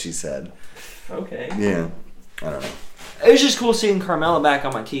 Is what she said. Okay. Yeah, I don't know. It was just cool seeing Carmella back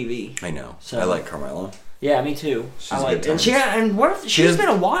on my TV. I know. So, I like Carmella. Yeah, me too. She's I like, good and she's been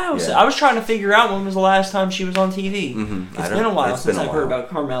a while. Yeah. I was trying to figure out when was the last time she was on TV. Mm-hmm. It's been a while since I've heard about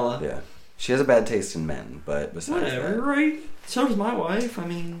Carmella. Yeah, she has a bad taste in men, but besides whatever, that, right? So does my wife. I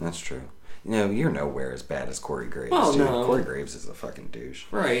mean, that's true. You know, you're nowhere as bad as Corey Graves. Well, dude. no. Corey Graves is a fucking douche.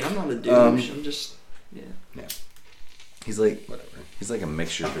 Right, I'm not a douche. I'm just, yeah. Yeah. He's like, whatever. He's like a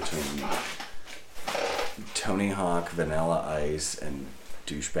mixture between Tony Hawk, Vanilla Ice, and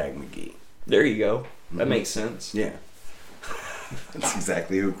Douchebag McGee. There you go. That makes sense. Yeah. That's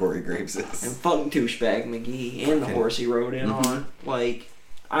exactly who Corey Graves is. And fucking Douchebag McGee and the horse he rode in on. Like,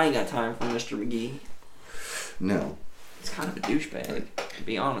 I ain't got time for Mr. McGee. No. He's kind of a douchebag, to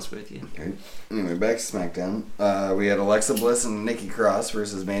be honest with you. Okay. Anyway, back to SmackDown. We had Alexa Bliss and Nikki Cross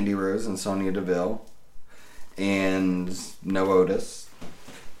versus Mandy Rose and Sonya Deville. And no Otis.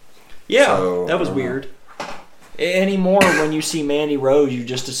 Yeah, So, that was weird. Anymore, when you see Mandy Rose, you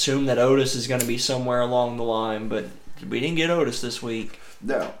just assume that Otis is going to be somewhere along the line, but we didn't get Otis this week.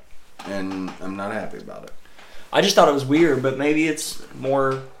 No. And I'm not happy about it. I just thought it was weird, but maybe it's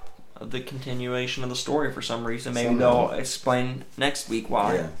more of the continuation of the story for some reason. Maybe they'll explain next week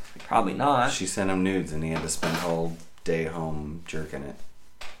why. Yeah. Probably not. She sent him nudes and he had to spend the whole day home jerking it.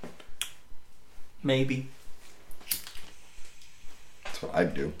 Maybe. That's what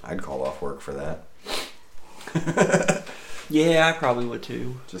I'd do. I'd call off work for that. Yeah, I probably would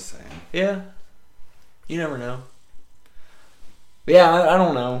too. Just saying. Yeah. You never know. But yeah, I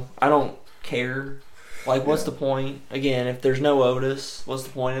don't know. I don't care. Like, what's the point? Again, if there's no Otis, what's the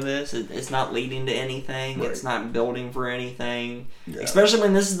point of this? It's not leading to anything. Right. It's not building for anything. Yeah. Especially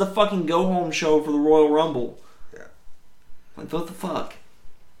when this is the fucking go-home show for the Royal Rumble. Yeah. Like, what the fuck?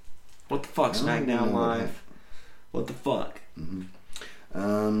 What the fuck, SmackDown Live? What the fuck?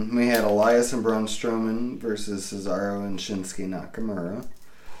 Mm-hmm. We had Elias and Braun Strowman versus Cesaro and Shinsuke Nakamura.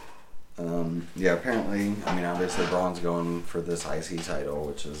 Yeah, apparently, I mean, obviously Braun's going for this IC title,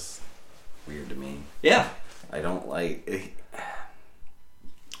 which is weird to me. Yeah. I don't like...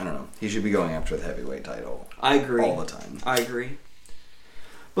 I don't know. He should be going after the heavyweight title. I agree. All the time. I agree.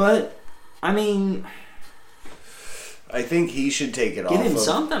 But, I mean... I think he should take it off. Give him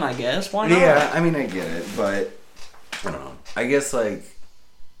something, I guess. Why not? Yeah, I mean, I get it, but... I don't know. I guess, like...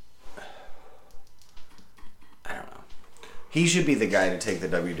 I don't know. He should be the guy to take the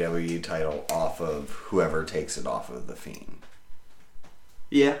WWE title off of whoever takes it off of The Fiend.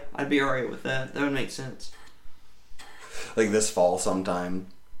 Yeah, I'd be alright with that. That would make sense. Like this fall sometime.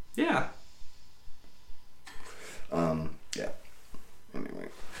 Yeah. Yeah. Anyway.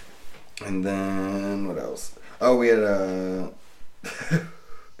 And then, what else? Oh, we had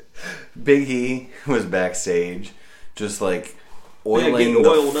Big E was backstage, just like oiling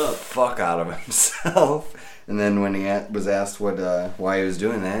the fuck out of himself. And then when he was asked why he was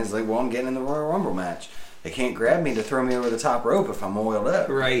doing that, he's like, well, I'm getting in the Royal Rumble match. They can't grab me to throw me over the top rope if I'm oiled up.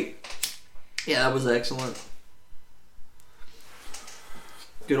 Right. Yeah, that was excellent.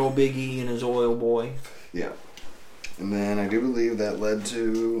 Good old Big E and his oil boy. Yeah. And then I do believe that led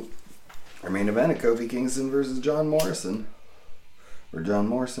to our main event of Kofi Kingston versus John Morrison. Where John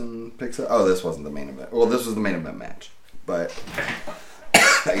Morrison picks up... Oh, this wasn't the main event. Well, this was the main event match. But...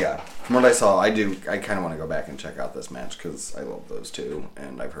 yeah, from what I saw, I kind of want to go back and check out this match because I love those two,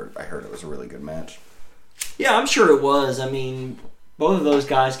 and I heard it was a really good match. Yeah, I'm sure it was. I mean, both of those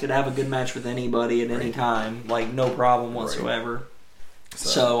guys could have a good match with anybody at any time, like no problem whatsoever. Right.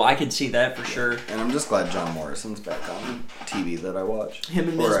 So I could see that for sure. And I'm just glad John Morrison's back on TV that I watch. Him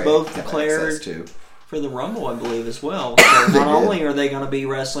and Miz both declared for the Rumble, I believe, as well. So not only are they going to be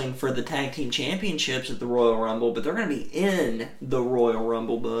wrestling for the Tag Team Championships at the Royal Rumble, but they're going to be in the Royal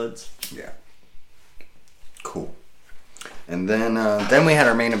Rumble, buds. Yeah. Cool. And then we had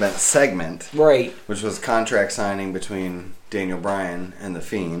our main event segment. Right. Which was contract signing between Daniel Bryan and The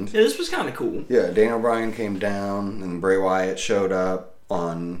Fiend. Yeah, this was kind of cool. Yeah, Daniel Bryan came down, and Bray Wyatt showed up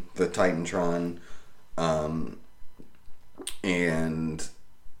on the Titantron. And,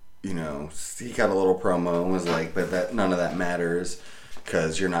 you know, he got a little promo and was like, but none of that matters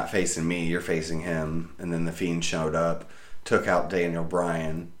because you're not facing me, you're facing him. And then the Fiend showed up, took out Daniel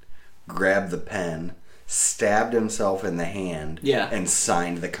Bryan, grabbed the pen, stabbed himself in the hand, and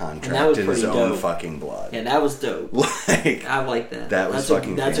signed the contract in his own fucking blood. Yeah, that was dope. Like, I like that. That's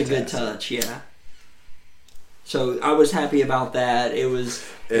fantastic. A good touch, yeah. So I was happy about that. It was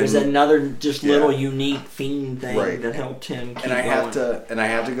another just little unique Fiend thing that helped him keep going. I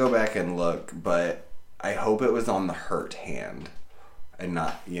have to go back and look, but I hope it was on the hurt hand and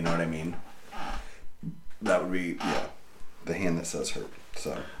not, you know what I mean? That would be the hand that says hurt.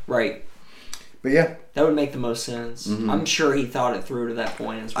 So right. But yeah, that would make the most sense. Mm-hmm. I'm sure he thought it through to that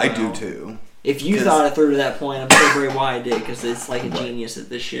point as well. I do too. If you thought it through to that point, I'm sure Bray Wyatt did because it's like a genius at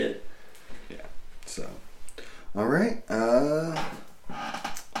this shit. Yeah. So, all right.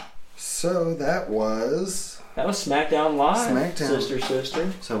 So that was SmackDown Live. SmackDown.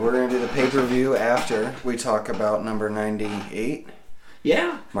 Sister. So we're gonna do the pay-per-view after we talk about number 98.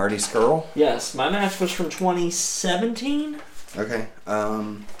 Yeah. Marty Scurll. Yes, my match was from 2017. Okay.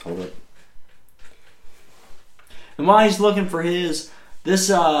 Hold it. And while he's looking for his, this,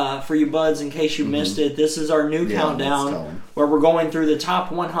 for you buds, in case you missed it, this is our new countdown where we're going through the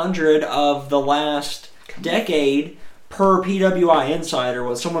top 100 of the last decade per PWI Insider.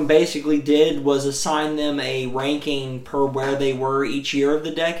 What someone basically did was assign them a ranking per where they were each year of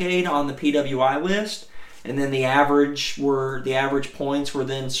the decade on the PWI list. And then the average points were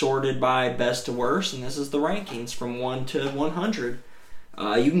then sorted by best to worst, and this is the rankings from 1 to 100.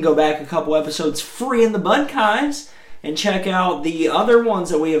 You can go back a couple episodes free in the Budkives and check out the other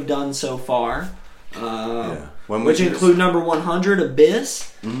ones that we have done so far. Which include number 100,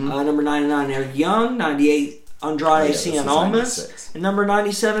 Abyss, number 99, Eric Young, 98, Andrade Cien Almas, and number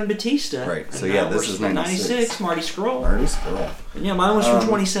 97, Batista. Right, so this is 96. Marty Scurll. Marty Scurll. And mine was from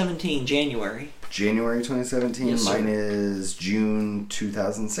 2017, January. January 2017. Yes, mine is June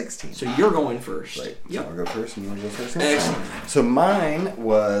 2016. So you're going first. Right. Yep. So I'll go first and you'll go first. Excellent. So mine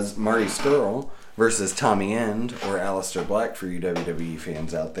was Marty Scurll versus Tommy End or Aleister Black for you WWE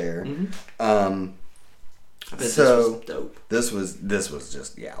fans out there. Mm-hmm. This was dope. This was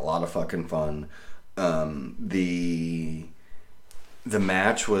just a lot of fucking fun. The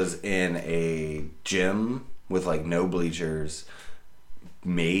match was in a gym with like no bleachers.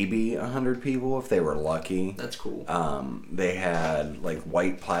 Maybe 100 people if they were lucky. That's cool. They had like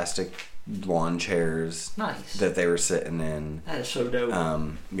white plastic lawn chairs. Nice. That they were sitting in. That is so dope.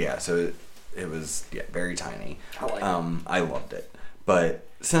 So it was very tiny. I like it. I loved it. But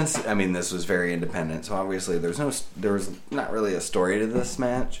since this was very independent, so obviously there was not really a story to this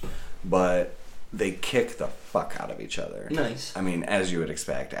match, but they kick the fuck out of each other. Nice. As you would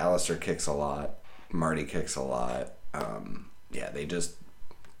expect, Aleister kicks a lot, Marty kicks a lot. They just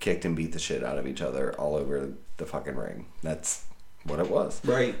kicked and beat the shit out of each other all over the fucking ring. That's what it was.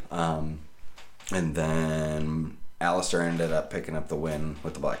 Right. And then Aleister ended up picking up the win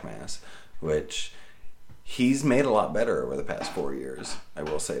with the Black Mass, which he's made a lot better over the past 4 years. I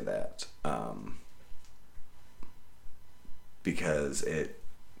will say that. Because it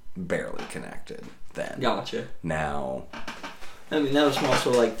barely connected then. Gotcha. Now. That was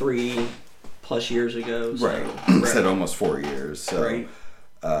also like 3+ years ago. So. Right. Said almost 4 years. So. Right.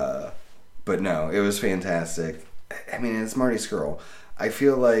 But no, it was fantastic. It's Marty Scurll. I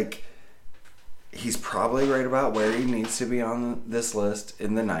feel like he's probably right about where he needs to be on this list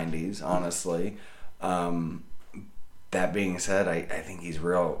in the 90s, honestly. That being said, I think he's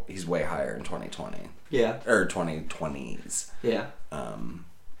way higher in 2020. Yeah. Or 2020s. Yeah.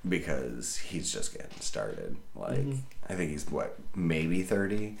 Because he's just getting started. I think he's maybe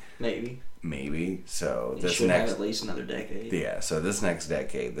 30? Maybe. So he should have at least another decade. Yeah, so this next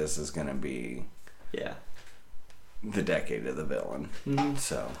decade, this is going to be the decade of the villain. Mm-hmm.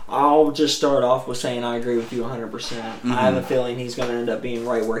 So I'll just start off with saying I agree with you 100%. Mm-hmm. I have a feeling he's going to end up being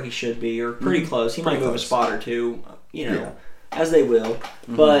right where he should be, or pretty close. He might move a spot or two, as they will.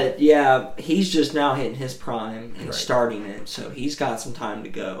 Mm-hmm. But he's just now hitting his prime and starting it, so he's got some time to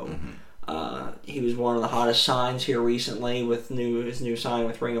go. Mm-hmm. He was one of the hottest signs here recently with his new sign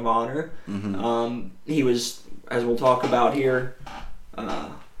with Ring of Honor. Mm-hmm. He was, as we'll talk about here,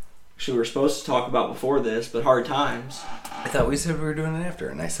 we were supposed to talk about before this, but Hard Times. I thought we said we were doing it after,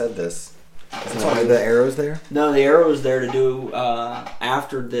 and I said this. Isn't that why the arrow's there? No, the arrow is there to do,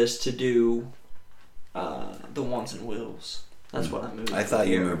 after this, to do the Ones and Wills. That's what I moved. I thought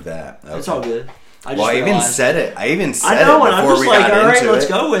you moved that. Okay. It's all good. I even said it. I even said I know, it and I'm before just we like, got all right, into let's it.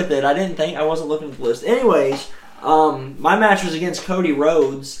 go with it. I wasn't looking at the list. Anyways, my match was against Cody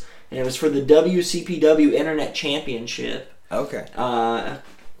Rhodes, and it was for the WCPW Internet Championship. Okay.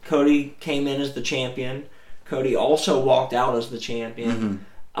 Cody came in as the champion. Cody also walked out as the champion.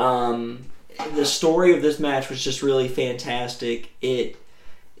 The story of this match was just really fantastic.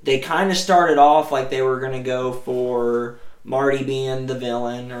 They kind of started off like they were going to go for Marty being the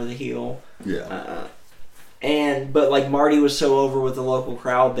villain or the heel. Yeah. But like Marty was so over with the local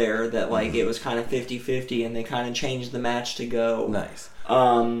crowd there that like it was kind of 50-50, and they kind of changed the match to go. Nice.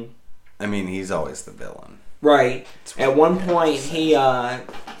 I mean, he's always the villain. Right. At one point, he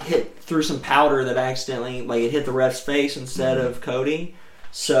hit through some powder that accidentally, like, it hit the ref's face instead of Cody.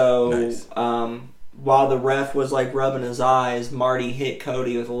 So, Nice. While the ref was, like, rubbing his eyes, Marty hit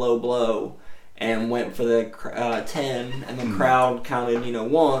Cody with a low blow and went for the 10, and the crowd counted,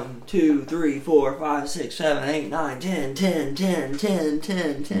 1, 2, 3, 4, 5, 6, 7, 8, 9, 10, 10, 10, 10,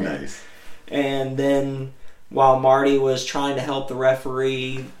 10, 10. Nice. And then, while Marty was trying to help the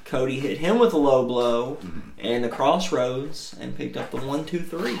referee, Cody hit him with a low blow and the crossroads and picked up the 1, 2,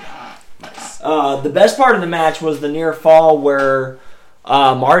 3. Nice. The best part of the match was the near fall where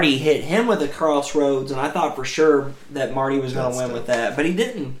Marty hit him with a crossroads, and I thought for sure that Marty was going to win with that, but he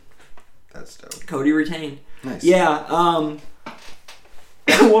didn't. That's dope. Cody retained. Nice. Yeah.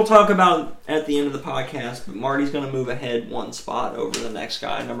 We'll talk about at the end of the podcast, but Marty's going to move ahead one spot over the next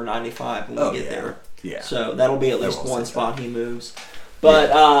guy, number 95, when we get there. Yeah. So that'll be at least one spot he moves.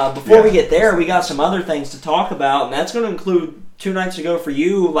 But before we get there, we got some other things to talk about, and that's going to include 2 nights ago for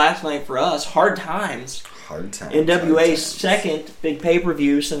you, last night for us, Hard Times. Hard Times. NWA's second big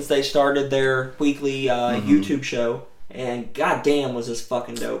pay-per-view since they started their weekly YouTube show, and goddamn was this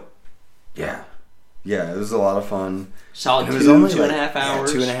fucking dope. Yeah. Yeah, it was a lot of fun. Solid it was 2 only and a half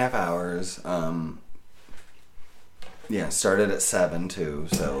hours. 2.5 hours. Started at 7 too.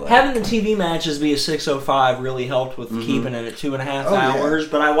 So having the TV matches be a 6:05 really helped with keeping it at 2.5 hours.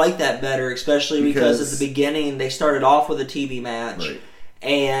 But I like that better, especially because at the beginning they started off with a TV match, right.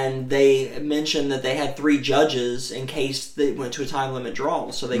 and they mentioned that they had 3 judges in case they went to a time limit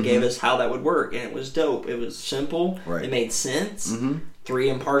draw. So they gave us how that would work, and it was dope. It was simple. Right. It made sense. 3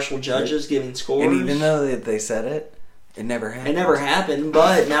 impartial judges giving scores. And even though they said it, it never happened. It never happened,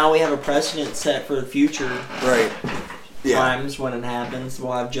 but now we have a precedent set for the future. Right. Yeah. Times when it happens,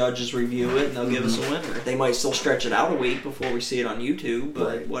 we'll have judges review it and they'll give us a winner. They might still stretch it out a week before we see it on YouTube,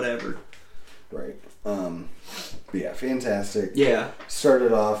 but whatever. Right. Yeah, fantastic. Yeah.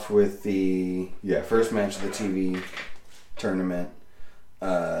 Started off with the first match of the TV tournament.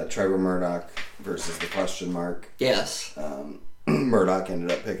 Trevor Murdoch versus the Question Mark. Yes. Murdoch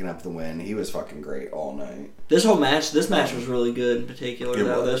ended up picking up the win. He was fucking great all night. This match was really good in particular,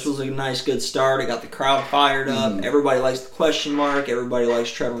 though. This was a nice, good start. It got the crowd fired up. Everybody likes the Question Mark. Everybody likes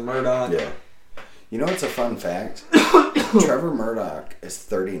Trevor Murdoch. Yeah. You know what's a fun fact? Trevor Murdoch is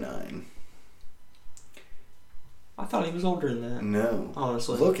 39. I thought he was older than that. No.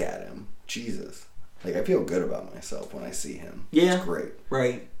 Honestly. Look at him. Jesus. Like, I feel good about myself when I see him. Yeah. It's great.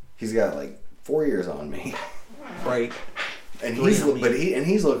 Right. He's got, 4 years on me. Right. And he's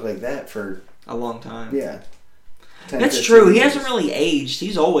looked like that for a long time. Yeah. 10, that's true. He hasn't really aged.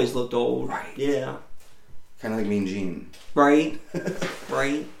 He's always looked old. Right. Yeah. Kind of like Mean Gene. Right.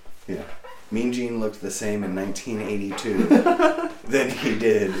 Right. Yeah. Mean Gene looked the same in 1982 than he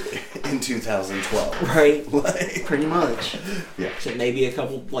did in 2012. Right. Pretty much. Yeah. Except maybe a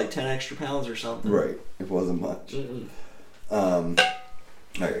couple, 10 extra pounds or something. Right. It wasn't much. All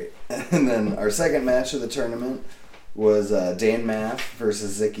right. And then our second match of the tournament was Dan Maff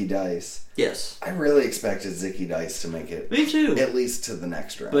versus Zicky Dice. Yes. I really expected Zicky Dice to make it. Me too. At least to the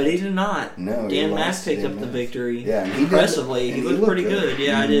next round. But he did not. No, Dan Maff picked up the victory. Yeah, and impressively. He looked pretty good.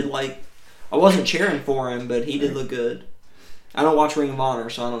 Yeah, I did I wasn't cheering for him, but he did look good. I don't watch Ring of Honor,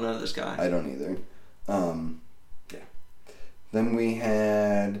 so I don't know this guy. I don't either. Yeah. Then we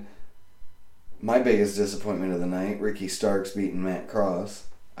had my biggest disappointment of the night, Ricky Starks beating Matt Cross.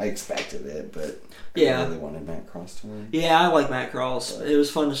 I expected it, but I really wanted Matt Cross to win. Yeah, I like Matt Cross. It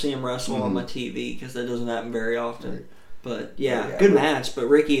was fun to see him wrestle on my TV because that doesn't happen very often. Right. But good match. But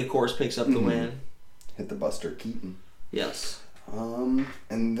Ricky, of course, picks up the win. Hit the Buster Keaton. Yes. And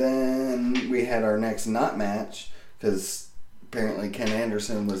then we had our next not match because apparently Ken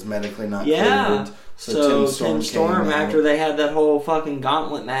Anderson was medically not cleared. So Tim Storm after they had that whole fucking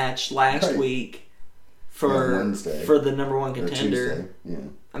gauntlet match last week for Wednesday. For the number 1 contender. Tuesday. Yeah.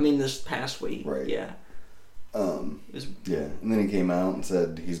 I mean this past week. Right. Yeah. And then he came out and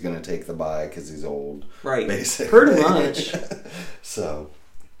said he's going to take the bye because he's old. Right. Basically. Pretty much. So.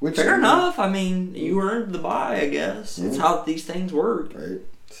 Fair enough. I mean, you earned the bye, I guess. That's how these things work. Right.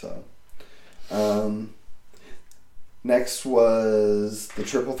 So. Next was the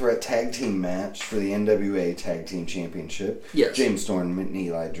Triple Threat Tag Team match for the NWA Tag Team Championship. Yes. James Storm and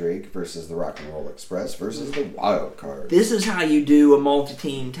Eli Drake versus the Rock and Roll Express versus the Wild Card. This is how you do a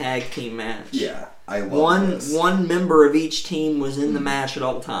multi-team tag team match. Yeah, I love this. One member of each team was in the match at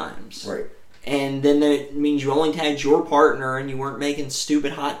all times. Right. And then that means you only tagged your partner and you weren't making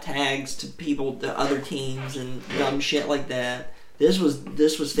stupid hot tags to people, to other teams and dumb shit like that. This was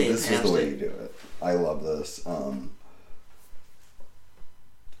fantastic. This is the way you do it. I love this.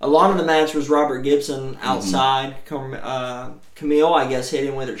 A lot of the match was Robert Gibson outside. Camille, I guess, hit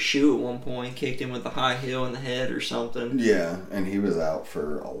him with her shoe at one point, kicked him with the high heel in the head or something. Yeah, and he was out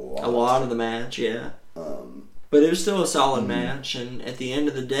for a lot. A lot of the match, yeah. But it was still a solid match, and at the end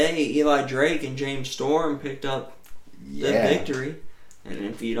of the day, Eli Drake and James Storm picked up the victory. And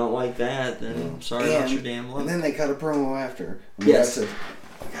if you don't like that, then I'm sorry about your damn luck. And then they cut a promo after. We got to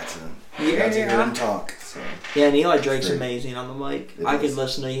hear him talk. So. Yeah, and Eli Drake's amazing on the mic. I could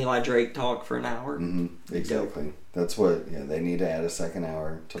listen to Eli Drake talk for an hour. Mm-hmm. Exactly. Dope. That's what, they need to add a second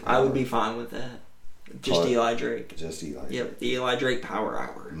hour. I would be fine with that. Just Eli Drake. Just Eli Drake. Yep, the Eli Drake Power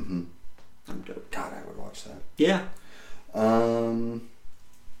Hour. Mm-hmm. I'm dope. God, I would watch that. Yeah.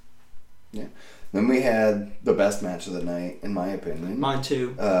 Yeah. Then we had the best match of the night, in my opinion. Mine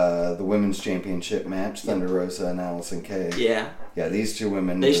too. The women's championship match, Thunder Rosa and Allison Kay. Yeah. Yeah, these two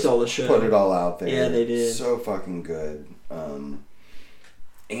women they stole the show. Put it all out there. Yeah, they did. So fucking good. And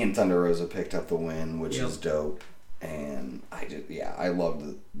Thunder Rosa picked up the win, which is dope. And I loved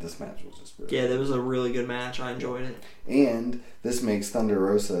it. This match was just really good. That was a really good match. I enjoyed it. And this makes Thunder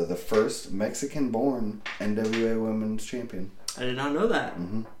Rosa the first Mexican-born NWA Women's Champion. I did not know that.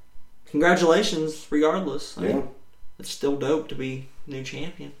 Mm-hmm. Congratulations, regardless. I mean, it's still dope to be new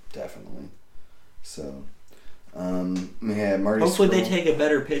champion. Definitely. So, we had Marty Hopefully Scurll. they take a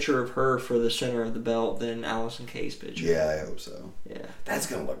better picture of her for the center of the belt than Allison Kay's picture. Yeah, I hope so. Yeah. That's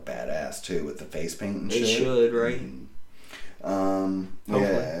going to look badass, too, with the face paint and shit. It should, right?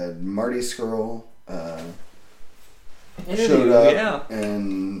 Yeah, Marty Scurll showed up,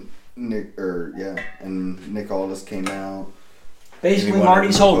 and Nick Aldis came out. Basically,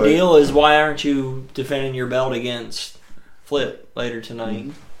 Marty's whole deal is, why aren't you defending your belt against Flip later tonight?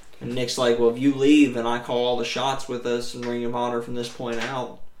 Mm-hmm. And Nick's like, well, if you leave and I call all the shots with us in Ring of Honor from this point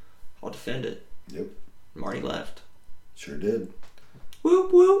out, I'll defend it. Yep. Marty left. Sure did.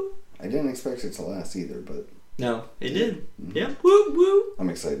 Whoop, whoop. I didn't expect it to last either, but... No, it did. Mm-hmm. Yeah, whoop, whoop.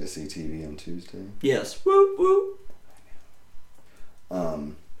 I'm excited to see TV on Tuesday. Yes, whoop, whoop.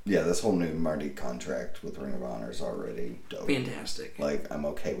 Yeah, this whole new Marty contract with Ring of Honor is already dope. Fantastic. Like, I'm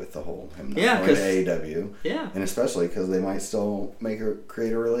okay with the whole him not going to AEW. Yeah. And especially because they might still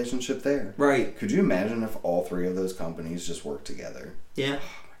create a relationship there. Right. Could you imagine if all three of those companies just worked together? Yeah.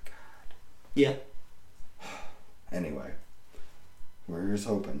 Oh my god. Yeah. Anyway, we're just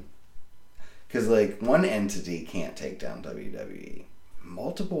hoping. Because, like, one entity can't take down WWE.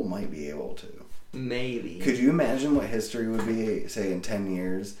 Multiple might be able to. Maybe. Could you imagine what history would be, say, in 10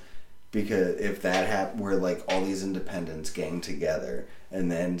 years? Because if that happened, where, like, all these independents gang together,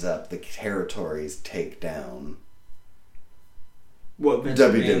 and then ends up the territories take down what Vince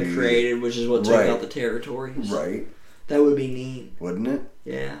WWE created, which is what took out the territories. Right. That would be neat. Wouldn't it?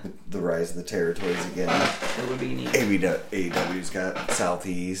 Yeah. The rise of the territories again. That would be neat. AEW's got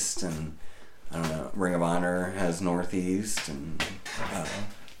Southeast, and I don't know, Ring of Honor has Northeast, and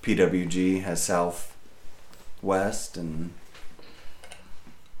PWG has Southwest, and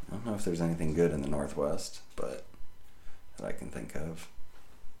I don't know if there's anything good in the Northwest, but that I can think of.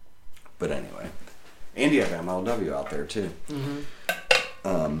 But anyway, and you have MLW out there too.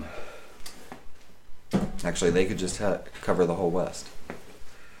 Mm-hmm. Actually, they could just cover the whole West.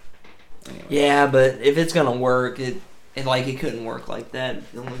 Anyway. Yeah, but if it's gonna work, it couldn't work like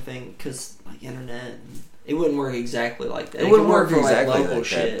that. The only thing, because like internet. It wouldn't work exactly like that. It wouldn't work for exactly like local like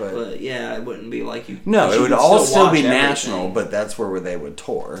shit, that, but yeah, it wouldn't be like you. No, it would all still be everything. national, but that's where they would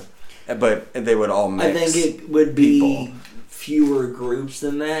tour. But they would all mix. I think it would be fewer groups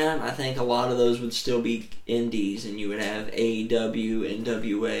than that. I think a lot of those would still be indies, and you would have AEW,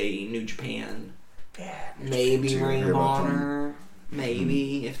 NWA, New Japan, maybe Ring of Honor.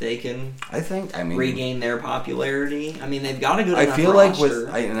 Maybe if they can, regain their popularity. I mean, they've got a good enough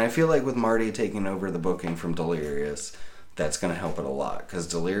roster. I feel like with Marty taking over the booking from Delirious, that's going to help it a lot because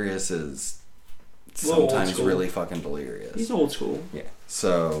Delirious is sometimes really fucking delirious. He's old school. Yeah,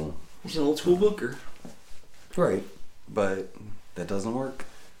 so he's an old school booker. Right, but that doesn't work.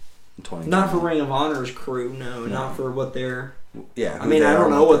 In 2020. Not for Ring of Honor's crew. No, not for what they're. Yeah, I mean, I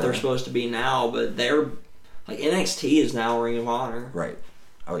don't know what they're supposed to be now, but they're. Like, NXT is now Ring of Honor. Right.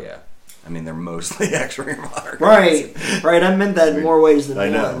 Oh, yeah. I mean, they're mostly X-Ring of Honor. Right. I meant that in more ways than I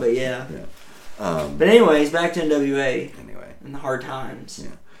one, know. but yeah. But anyways, back to NWA. Anyway. In the hard times.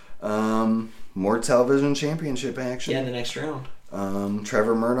 Yeah. More television championship action. Yeah, in the next round.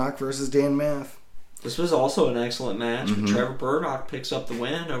 Trevor Murdoch versus Dan Maff. This was also an excellent match, but Trevor Murdoch picks up the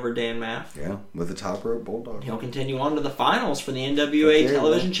win over Dan Maff. Yeah, with the top rope bulldog. He'll continue on to the finals for the NWA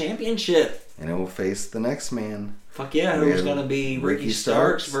Television Championship. And he will face the next man. Fuck yeah, who's going to be Ricky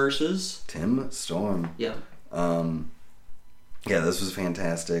Starks versus Tim Storm. Yeah. Yeah, this was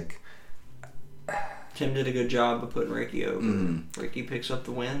fantastic. Tim did a good job of putting Ricky over. Ricky picks up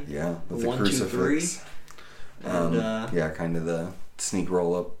the win. Yeah, with the 1, 2, 3. crucifix. And, yeah, kind of the sneak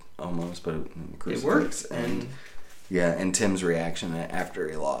roll up almost, but it worked. And and Tim's reaction after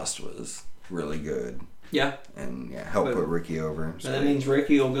he lost was really good. Yeah. And helped put Ricky over. So that means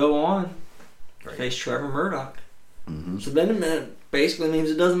Ricky will go on right. face Trevor Murdoch. So then it basically means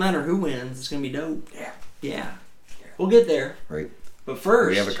it doesn't matter who wins. It's going to be dope. Yeah. We'll get there. Right. But first...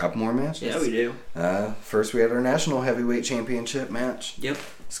 We have a couple more matches. Yeah, we do. First, we had our National Heavyweight Championship match. Yep.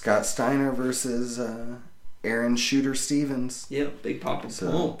 Scott Steiner versus Aaron Shooter Stevens. Yep, Big Papa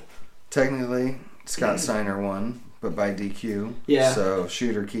Pump. Technically, Scott Steiner won, but by DQ. Yeah. So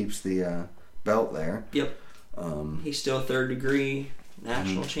Shooter keeps the belt there. Yep. He's still a third degree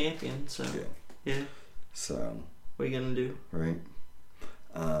national champion, so... Yeah. So... What are you going to do? Right.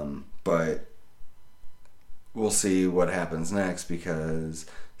 But... We'll see what happens next because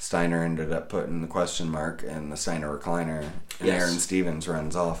Steiner ended up putting the question mark in the Steiner recliner and Aaron Stevens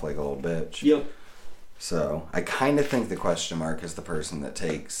runs off like a little bitch. Yep. So I kind of think the question mark is the person that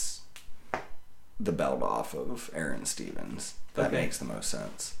takes the belt off of Aaron Stevens. That makes the most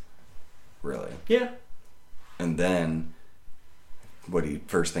sense. Really. Yeah. And then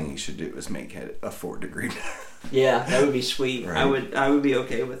first thing he should do is make it a 4-degree. Yeah, that would be sweet. Right. I would be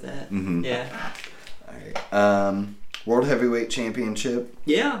okay with that. Yeah. Alright. World Heavyweight Championship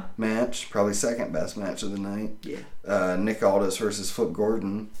match. Probably second best match of the night. Yeah. Nick Aldis versus Flip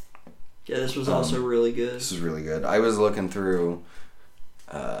Gordon. Yeah, this was also really good. This was really good. I was looking through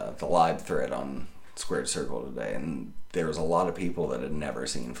the live thread on Squared Circle today, and there was a lot of people that had never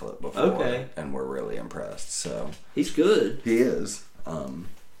seen Flip before and were really impressed. So he's good. He is.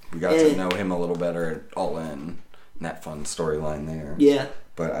 We got to know him a little better at All In, and that fun storyline there. Yeah.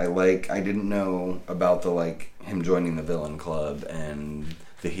 But I didn't know about him joining the Villain Club and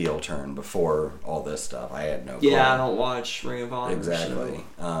the heel turn before all this stuff. I had no clue. Yeah, I don't watch Ring of Honor. Exactly.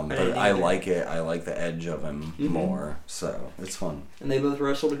 So but I like it. I like the edge of him more. So it's fun. And they both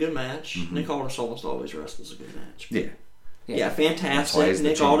wrestled a good match. Nick Aldis almost always wrestles a good match. Yeah, fantastic.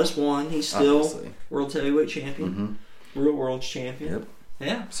 Nick Aldis won. He's still World Heavyweight Champion. Real World's Champion. Yep.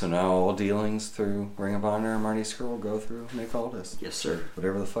 Yeah. So now all dealings through Ring of Honor and Marty Scurll go through Nick Aldis. Yes, sir.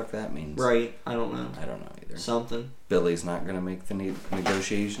 Whatever the fuck that means. Right. I don't know. I don't know either. Something. Billy's not going to make the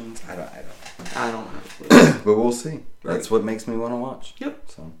negotiations. I don't know. But we'll see. Right. That's what makes me want to watch. Yep.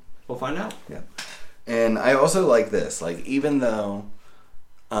 So we'll find out. Yeah. And I also like this. Even though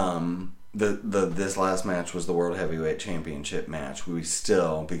this last match was the World Heavyweight Championship match, we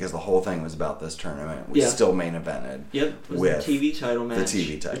still, because the whole thing was about this tournament, we still main evented. Yep, it was with the TV title match.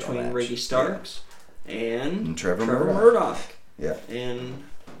 The TV title between match. Ricky Starks and Trevor Murdoch. Yeah. And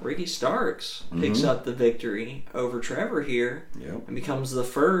Ricky Starks picks up the victory over Trevor here and becomes the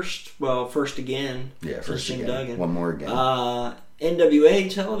first again. Yeah, first Jim again. Duggan. One more again.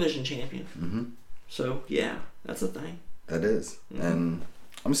 NWA television champion. So, yeah, that's a thing. That is. And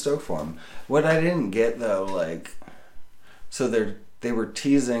I'm stoked for him. What I didn't get though, so they were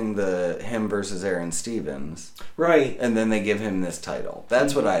teasing him versus Aaron Stevens, right? And then they give him this title.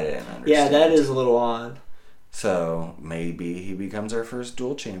 That's what I didn't understand. Yeah, that is a little odd. So maybe he becomes our first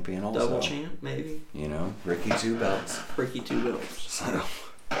dual champion. Also, double champ, maybe. Ricky 2 belts. Ricky 2 belts. So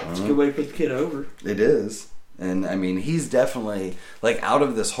it's a good way to put the kid over. It is. And I mean, he's definitely out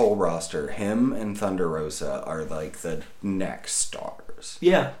of this whole roster, him and Thunder Rosa are the next stars.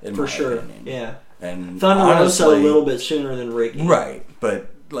 Yeah, for sure. Opinion. Yeah, and Thunder Rosa a little bit sooner than Ricky. Right, but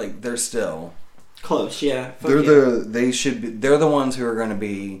they're still close. Yeah, they're they're the ones who are going to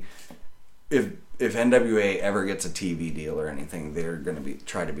be if NWA ever gets a TV deal or anything, they're going to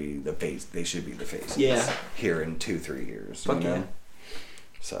try to be the face. They should be the faces. Yeah. Here in 2-3 years. Fuck yeah.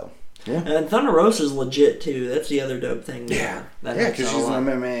 So. Yeah. And Thunder Rosa's legit too. That's the other dope thing. Yeah. Because she's an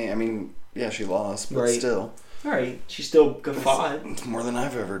MMA. I mean, she lost, but still. Right. She still fought. It's more than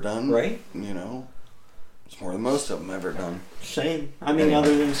I've ever done. Right. It's more than most of them ever done. Same. I mean,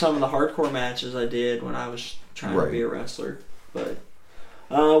 other than some of the hardcore matches I did when I was trying to be a wrestler. But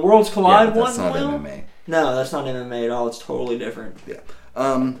Worlds Collide that's not MMA. No, that's not MMA at all. It's totally different. Yeah.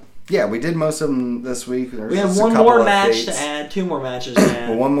 Yeah, we did most of them this week. We have one more match to add, 2 more matches to add.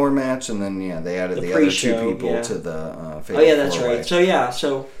 Well, one more match, and then they added the other 2 people to the Fatal 4-Way. That's right.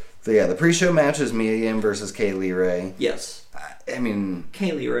 So the pre-show match is Mia Yim versus Kaylee Ray. Yes. I mean,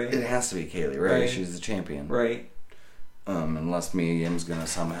 Kaylee Ray. It has to be Kaylee Ray. Right. She's the champion. Right. Unless Mia Yim's gonna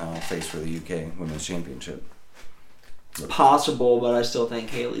somehow face for the UK Women's Championship. Possible, but I still think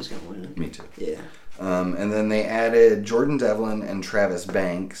Kaylee's gonna win. Me too. Yeah. And then they added Jordan Devlin and Travis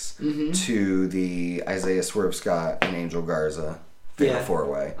Banks to the Isaiah Swerve Scott and Angel Garza Fatal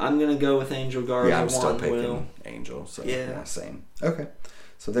 4-Way. I'm going to go with Angel Garza. Yeah, I'm still picking Angel. So same. Okay.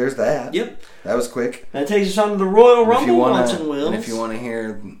 So there's that. Yep. That was quick. That takes us on to the Royal Rumble once and Wills. And if you want to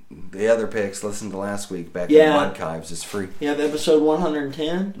hear the other picks, listen to last week back in the archives. It's free. You have episode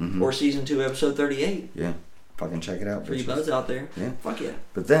 110 or season 2, episode 38. Yeah. Fucking check it out. For you buds out there. Yeah. Fuck yeah.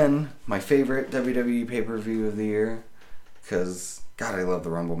 But then, my favorite WWE pay-per-view of the year, because, God, I love the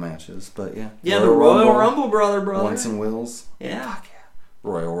Rumble matches, but yeah. Yeah, the Royal Rumble, brother. Once and Wills. Yeah. Fuck yeah.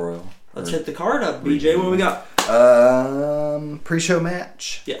 Royal. Let's hit the card up, BJ. What we got? Pre-show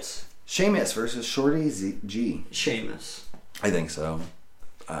match. Yes. Sheamus versus Shorty G. Sheamus. I think so.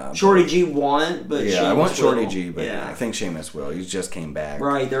 Shorty G won, but yeah, Sheamus I want Shorty will. G, but I think Sheamus will. He just came back.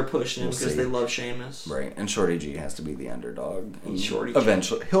 Right, they're pushing him because they love Sheamus. Right, and Shorty G has to be the underdog. Shorty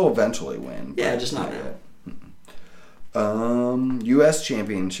G. He'll eventually win. Yeah, just not yet. U.S.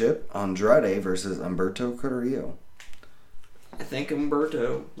 Championship, Andrade versus Humberto Carrillo. I think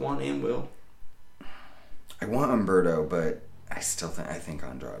Humberto won and will. I want Humberto, but I think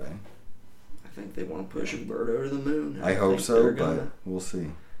Andrade. I think they want to push Humberto to the moon. I hope so, but we'll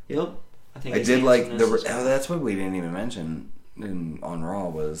see. Yep. I did like that's what we didn't even mention on Raw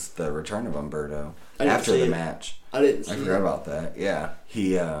was the return of Humberto after the match. I didn't see I forgot about that. Yeah.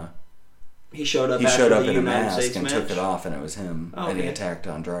 He showed up in a mask and took it off, and it was him. And he attacked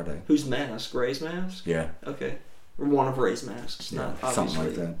Andrade. Whose mask? Ray's mask? Yeah. Okay. Or one of Ray's masks. Yeah, not something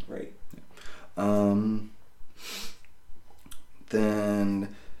like that. Right.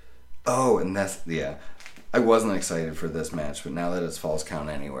 Then... Oh, and I wasn't excited for this match, but now that it's Falls Count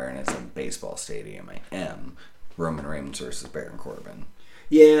Anywhere and it's a baseball stadium, I am. Roman Reigns versus Baron Corbin.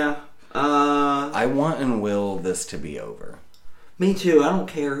 Yeah. I want and will this to be over. Me too. I don't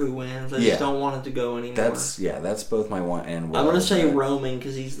care who wins. I just don't want it to go anymore. That's both my want and will. I'm going to say Roman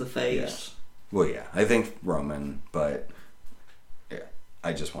because he's the face. Yeah. Well, yeah. I think Roman, but yeah.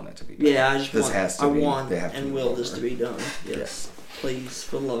 I just want it to be done. Yeah, I want and will this to be done. Yes. Please,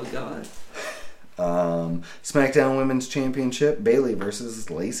 for the love of God. SmackDown Women's Championship, Bayley versus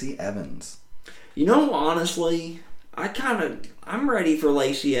Lacey Evans. You know, honestly, I'm ready for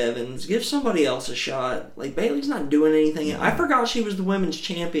Lacey Evans. Give somebody else a shot. Like, Bayley's not doing anything. Mm-hmm. I forgot she was the women's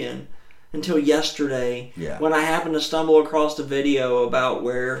champion until yesterday when I happened to stumble across a video about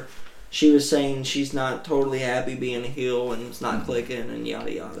where she was saying she's not totally happy being a heel and it's not clicking and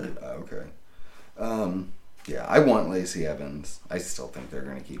yada yada. Okay. Yeah, I want Lacey Evans. I still think they're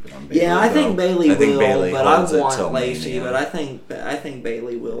going to keep it on Bayley. Yeah, I think Bayley will, but I want Lacey. But I think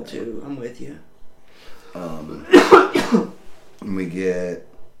Bayley will too. I'm with you. We get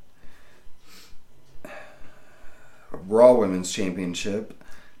Raw Women's Championship,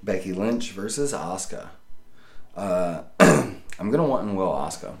 Becky Lynch versus Asuka. I'm going to want and will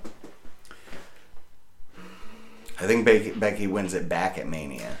Asuka. I think Becky wins it back at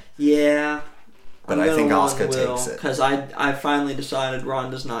Mania. Yeah. But I think Asuka takes it. Because I finally decided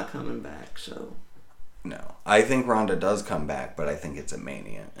Ronda's not coming back, so... No. I think Ronda does come back, but I think it's a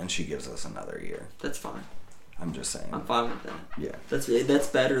Mania, and she gives us another year. That's fine. I'm just saying. I'm fine with that. Yeah. That's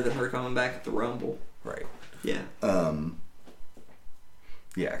better than her coming back at the Rumble. Right. Yeah.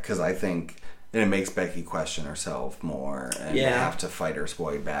 Yeah, because I think... And it makes Becky question herself more and have to fight her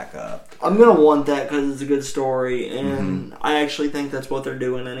way back up. I'm going to want that because it's a good story, and I actually think that's what they're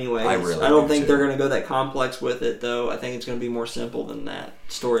doing anyway. I don't think they're going to go that complex with it, though. I think it's going to be more simple than that,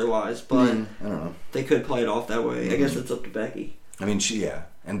 story-wise. But I don't know. They could play it off that way. I guess it's up to Becky. I mean,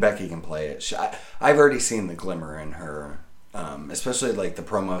 and Becky can play it. I've already seen the glimmer in her, especially like the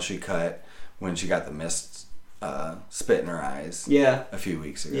promo she cut when she got the mist spit in her eyes a few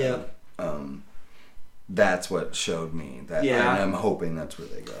weeks ago. Yeah. That's what showed me that. Yeah. And I'm hoping that's where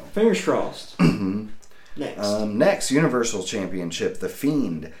they go. Fingers crossed. Next, Universal Championship, The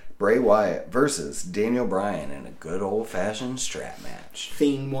Fiend, Bray Wyatt versus Daniel Bryan in a good old-fashioned strap match.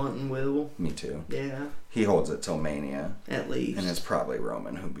 Fiend wanting will. Me too. Yeah. He holds it till Mania. At least. And it's probably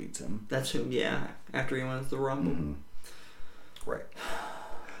Roman who beats him. That's who, after he wins the Rumble. Mm-hmm. Right.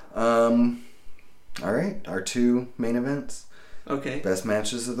 All right, our 2 main events. Okay. Best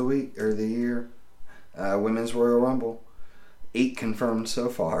matches of the week or the year. Women's Royal Rumble. 8 confirmed so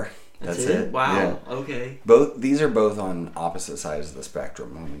far. That's it. Wow. Yeah. Okay. These are both on opposite sides of the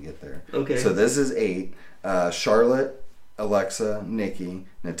spectrum when we get there. Okay. So this is 8. Charlotte, Alexa, Nikki,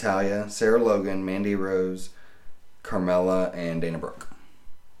 Natalya, Sarah Logan, Mandy Rose, Carmella, and Dana Brooke.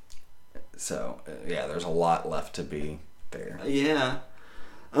 So yeah, there's a lot left to be there. Yeah.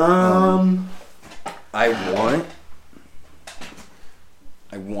 I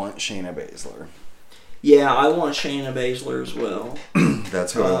want Shayna Baszler. Yeah, I want Shayna Baszler as well.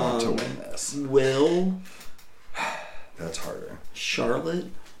 That's who I want to win this. Will. That's harder. Charlotte.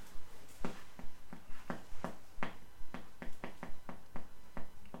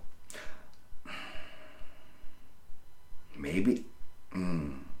 Maybe.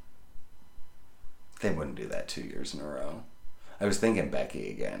 They wouldn't do that 2 years in a row. I was thinking Becky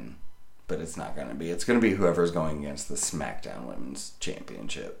again, but it's not going to be. It's going to be whoever's going against the SmackDown Women's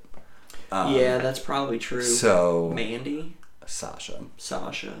Championship. Yeah, that's probably true. So Mandy? Sasha.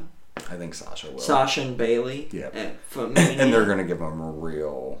 I think Sasha will. Sasha and Bayley? Yeah. And they're going to give them a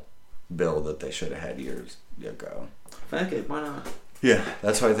real bill that they should have had years ago. Fuck it, why not? Yeah,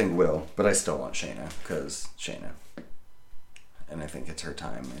 that's who I think will. But I still want Shayna, because Shayna. And I think it's her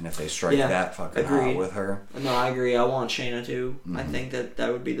time. And if they strike that fucking hot with her. No, I agree. I want Shayna too. Mm-hmm. I think that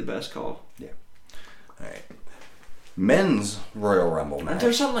would be the best call. Yeah. All right. Men's Royal Rumble match. Aren't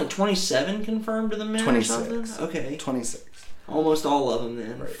there something like 27 confirmed to the men 26. or something? Okay. 26. Almost all of them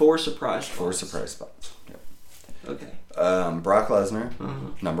then. Right. 4 surprise spots. 4 surprise spots. Yep. Okay. Brock Lesnar,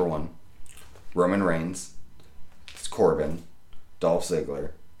 number 1. Roman Reigns, Corbin, Dolph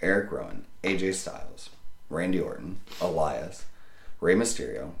Ziggler, Eric Rowan, AJ Styles, Randy Orton, Elias, Rey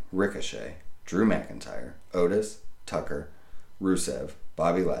Mysterio, Ricochet, Drew McIntyre, Otis, Tucker, Rusev,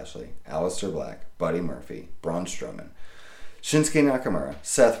 Bobby Lashley, Aleister Black, Buddy Murphy, Braun Strowman, Shinsuke Nakamura,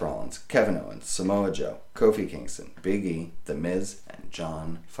 Seth Rollins, Kevin Owens, Samoa Joe, Kofi Kingston, Big E, The Miz, and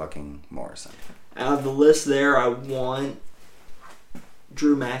John fucking Morrison. Out of the list there, I want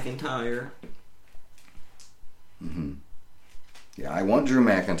Drew McIntyre. Mm-hmm. Yeah, I want Drew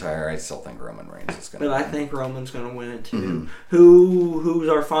McIntyre. I still think Roman Reigns is going to win. But I think Roman's going to win it too. Mm-hmm. Who's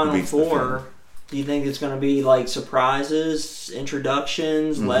our final 4? Do you think it's going to be like surprises,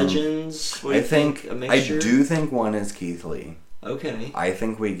 introductions, legends? What do you think? A mixture? I do think one is Keith Lee. Okay. I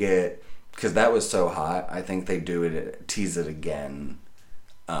think we get, because that was so hot, I think they tease it again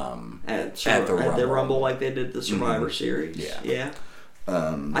at the Rumble like they did the Survivor Series. Yeah.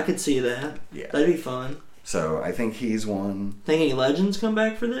 I could see that. Yeah. That'd be fun. So I think he's one. Think any legends come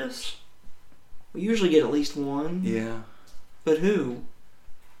back for this? We usually get at least one. Yeah. But who?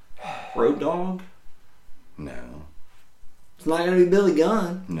 Road Dogg? No. It's not going to be Billy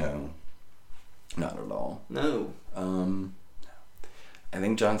Gunn. No. Not at all. No. I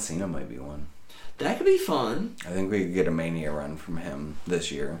think John Cena might be one. That could be fun. I think we could get a Mania run from him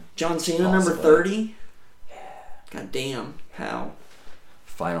this year. John Cena, possibly. Number 30? Yeah. God damn. How?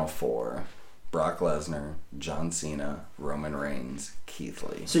 Final 4. Brock Lesnar, John Cena, Roman Reigns, Keith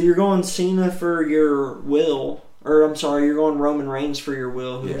Lee. So you're going Cena for your will, or I'm sorry, you're going Roman Reigns for your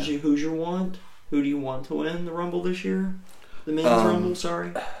will. Who's your want? Who do you want to win the Rumble this year? The Men's Rumble,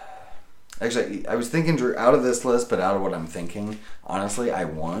 sorry. Actually, I was thinking Drew out of this list, but out of what I'm thinking, honestly, I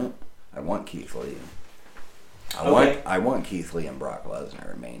want Keith Lee. I want Keith Lee and Brock Lesnar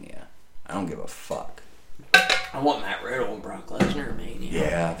at Mania. I don't give a fuck. I want Matt Riddle and Brock Lesnar at Mania.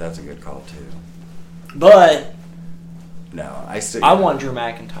 Yeah, that's a good call too. But no, I want Drew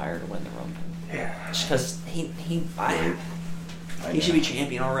McIntyre to win the Rumble. Yeah, just because he should be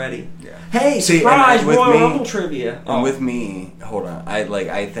champion already. Yeah. Hey, surprise! Royal Rumble trivia. And with me, hold on.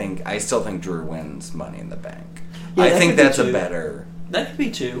 I still think Drew wins Money in the Bank. Yeah, I think that's a better. That could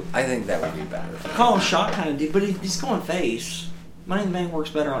be 2. I think that would be better. Colin Shaw kind of did, but he's going face. Money in the Bank works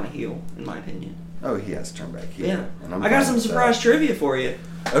better on a heel, in my opinion. Oh, he has to turn back heel. Yeah. And I got some surprise trivia for you.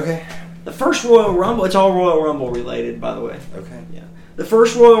 Okay. The first Royal Rumble, it's all Royal Rumble related, by the way. Okay. Yeah. The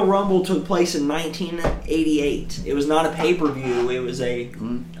first Royal Rumble took place in 1988. It was not a pay-per-view. It was a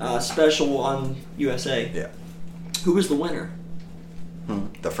special on USA. Yeah. Who was the winner?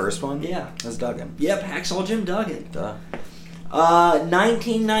 The first one? Yeah. It was Duggan. Yep, Hacksaw Jim Duggan. Duh.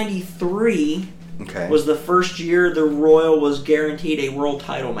 1993 was the first year the Royal was guaranteed a world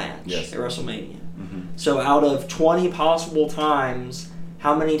title match at WrestleMania. Mm-hmm. So out of 20 possible times,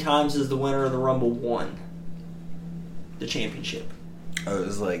 how many times has the winner of the Rumble won the championship? Oh, it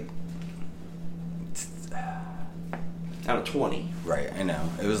was like... out of 20. Right, I know.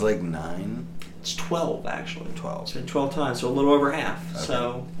 It was like 9? It's 12, actually. 12. It's been 12 times, so a little over half. Okay.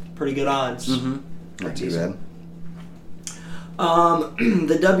 So, pretty good odds. Mm-hmm. Not too bad.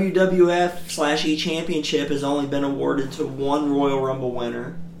 The WWF/E Championship has only been awarded to one Royal Rumble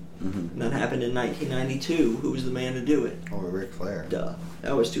winner. Mm-hmm. And that happened in 1992. Who was the man to do it? Oh, Ric Flair. Duh.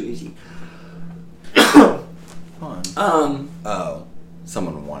 That was too easy. Oh,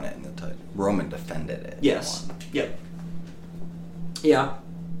 someone won it in the title. Roman defended it. Yes. Won. Yep. Yeah.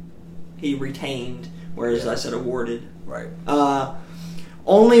 He retained, whereas I said awarded. Right.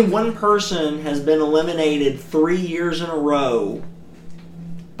 Only one person has been eliminated 3 years in a row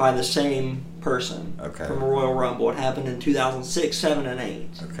by the same person from a Royal Rumble. It happened in 2006, 7, and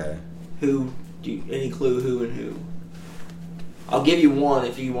 8. Okay. Any clue who and who? I'll give you one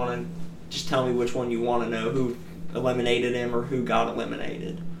if you want to just tell me which one you want to know, who eliminated him or who got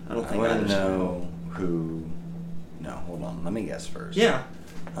eliminated. I don't think I want to know who... No, hold on. Let me guess first. Yeah.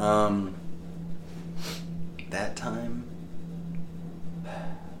 That time...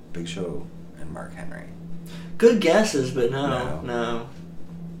 Big Show and Mark Henry. Good guesses, but no.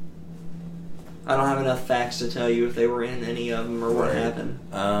 I don't have enough facts to tell you if they were in any of them or what happened.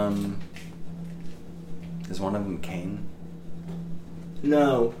 Is one of them Kane?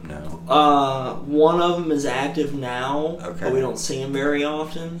 No. One of them is active now, but we don't see him very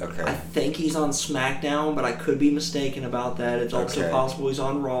often. Okay. I think he's on SmackDown, but I could be mistaken about that. It's also possible he's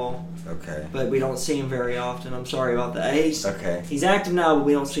on Raw. Okay. But we don't see him very often. I'm sorry about that. He's active now, but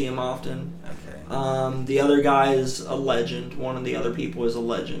we don't see him often. Okay. The other guy is a legend. One of the other people is a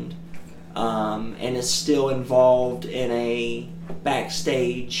legend. And is still involved in a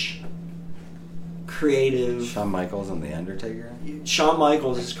backstage creative... Shawn Michaels and The Undertaker? Shawn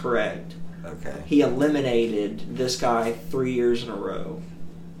Michaels is correct. Okay. He eliminated this guy 3 years in a row.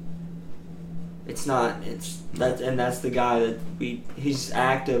 That's the guy that he's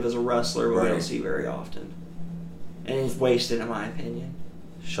active as a wrestler, but we don't see very often. And he's wasted, in my opinion.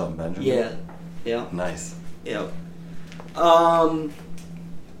 Shelton Benjamin? Yeah. Yeah. Nice. Yep.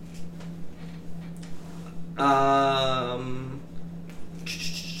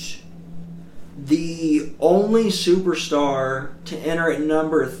 The only superstar to enter at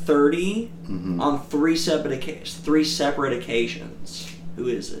number 30 on three separate occasions. Who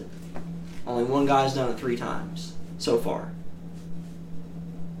is it? Only one guy's done it 3 times so far.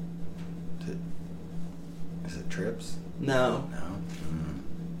 Is it Trips? No. No?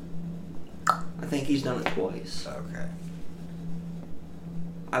 I think he's done it twice. Okay.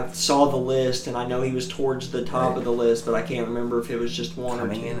 I saw the list, and I know he was towards the top of the list, but I can't remember if it was just one or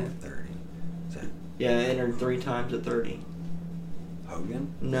two. Coming in at 30. Yeah, entered 3 times at 30.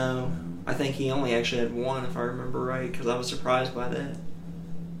 Hogan? No. I think he only actually had 1, if I remember right, because I was surprised by that.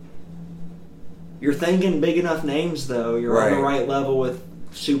 You're thinking big enough names, though. You're on the right level with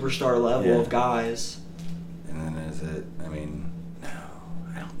superstar level of guys. And then is it, no,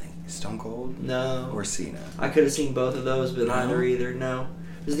 I don't think. Stone Cold? No. Or Cena? I could have seen both of those, but neither either. No.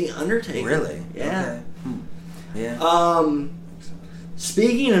 It was The Undertaker. Really? Yeah. Okay. Yeah.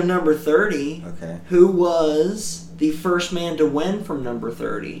 Speaking of number 30, who was the first man to win from number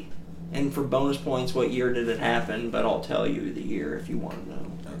 30? And for bonus points, what year did it happen? But I'll tell you the year if you want to know.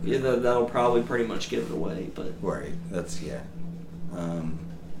 Okay. Yeah, that'll probably pretty much give it away. But right, that's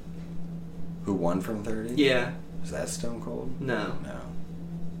who won from 30? Yeah. Was that Stone Cold? No.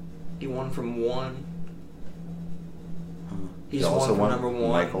 He won from 1. He's also won from number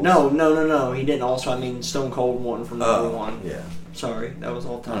 1. Michaels? No. He didn't also. Stone Cold won from number 1. Yeah. Sorry, that was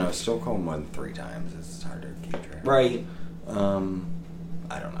all time. No, Stone Cold won 3 times. It's hard to keep track. Right. I don't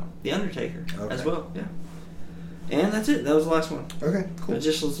know. The Undertaker as well. Yeah. And that's it. That was the last one. Okay, cool. It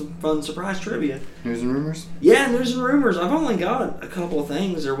just was some fun surprise trivia. News and rumors? Yeah, news and rumors. I've only got a couple of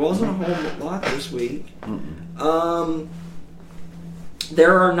things. There wasn't a whole lot this week.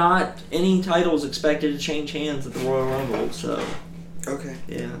 There are not any titles expected to change hands at the Royal Rumble, so... Okay.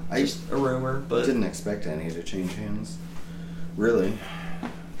 Yeah, just a rumor, but... Didn't expect any to change hands. Really.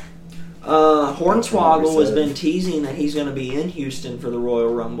 Hornswoggle has been teasing that he's going to be in Houston for the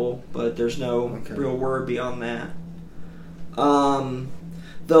Royal Rumble, but there's no real word beyond that.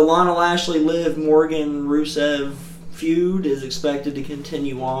 The Lana Lashley, Liv Morgan, Rusev feud is expected to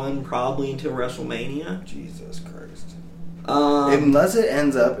continue on probably until WrestleMania. Jesus Christ. Unless it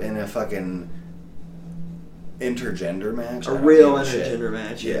ends up in a fucking intergender match. A real intergender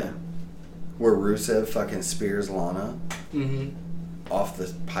match, yeah. Where Rusev fucking spears Lana off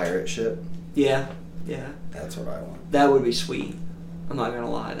the pirate ship. Yeah. That's what I want. That would be sweet. I'm not gonna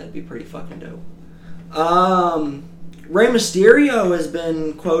lie, that'd be pretty fucking dope. Rey Mysterio has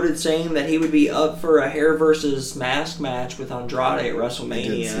been quoted saying that he would be up for a hair versus mask match with Andrade at WrestleMania. I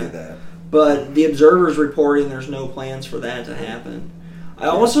did see that. But the Observer's reporting there's no plans for that to happen. I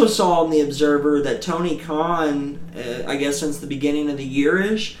also saw in the Observer that Tony Khan, I guess since the beginning of the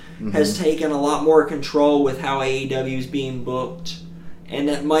year-ish, has taken a lot more control with how AEW is being booked. And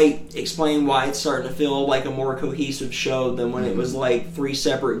that might explain why it's starting to feel like a more cohesive show than when it was like 3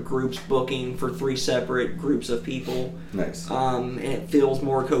 separate groups booking for 3 separate groups of people. Nice. And it feels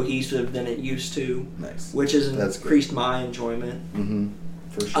more cohesive than it used to. Nice. Which has increased my enjoyment. Mm-hmm.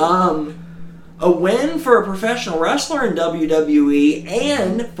 For sure. A win for a professional wrestler in WWE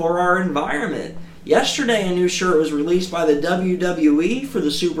and for our environment. Yesterday, a new shirt was released by the WWE for the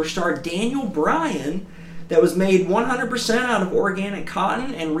superstar Daniel Bryan that was made 100% out of organic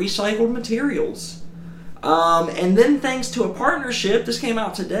cotton and recycled materials. And then thanks to a partnership, this came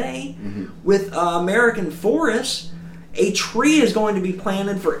out today, with American Forest, a tree is going to be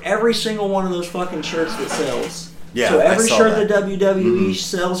planted for every single one of those fucking shirts that sells. Yeah, so every shirt that the WWE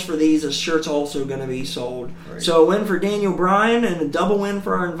sells for these, a shirt's also going to be sold. Right. So a win for Daniel Bryan and a double win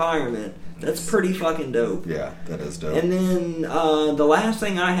for our environment. That's pretty fucking dope. Yeah, that is dope. And then the last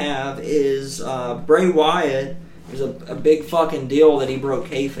thing I have is Bray Wyatt. It was a big fucking deal that he broke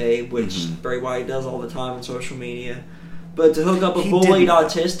kayfabe, which Bray Wyatt does all the time on social media. But to hook up a bullied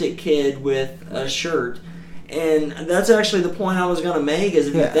autistic kid with a shirt. And that's actually the point I was going to make, is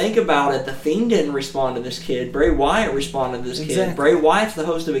if you think about it, The Fiend didn't respond to this kid. Bray Wyatt responded to this kid. Bray Wyatt's the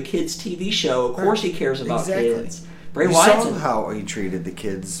host of a kid's TV show. Of course he cares about kids. Bray Wyatt saw how he treated the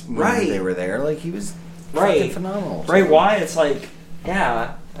kids when they were there. Like, he was fucking phenomenal. Bray Wyatt's like,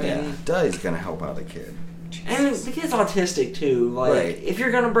 I mean, he's gonna help out a kid. Jesus. And the kid's autistic too. Like, if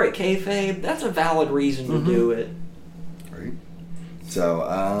you're gonna break kayfabe, that's a valid reason to do it. Right. So,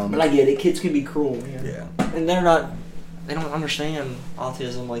 but I get it. Kids can be cruel, man. Yeah. And they don't understand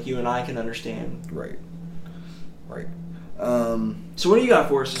autism like you and I can understand. Right. So what do you got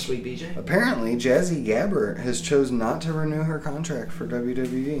for us this week, BJ? Apparently, Jazzy Gabbert has chosen not to renew her contract for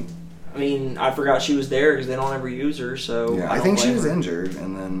WWE. I mean, I forgot she was there because they don't ever use her. So yeah, I think she was injured,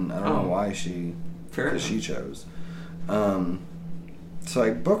 and then I don't know why she chose. So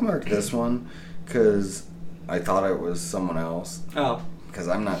I bookmarked this one because I thought it was someone else. Oh, because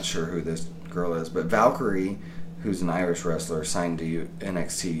I'm not sure who this girl is, but Valkyrie, who's an Irish wrestler, signed to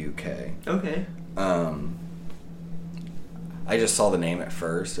NXT UK. Okay. I just saw the name at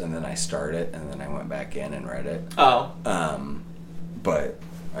first, and then I started, and then I went back in and read it. Oh. But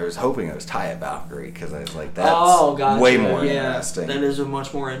I was hoping it was Taya Valkyrie, because I was like, that's way more interesting. That is a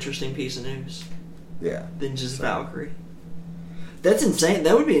much more interesting piece of news. Yeah. Than just Valkyrie. That's insane.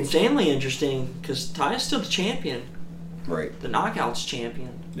 That would be insanely interesting, because Taya's still the champion. Right. The Knockouts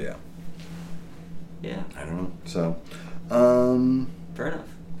champion. Yeah. Yeah. I don't know. So, fair enough.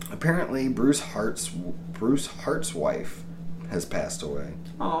 Apparently, Bruce Hart's wife has passed away.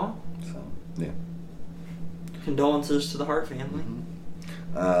 Aw. So, yeah. Condolences to the Hart family.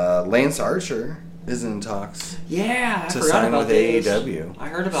 Lance Archer is in talks. Yeah, I to forgot sign about with this. AEW. I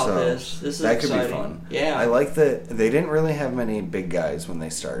heard about this. This is that exciting. Could be fun. Yeah, I like that they didn't really have many big guys when they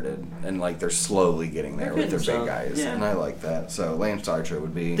started, and like they're slowly getting there with their big guys, and I like that. So Lance Archer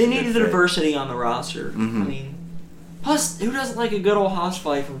would be. They needed diversity on the roster. I mean, plus who doesn't like a good old house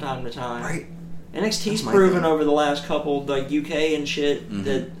fight from time to time? Right. NXT's proven over the last couple, like UK and shit,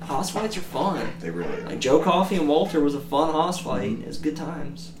 that house fights are fun. They really are. Like Joe Coffey and Walter was a fun house fight. It was good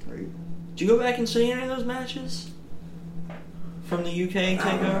times. Right. Did you go back and see any of those matches from the UK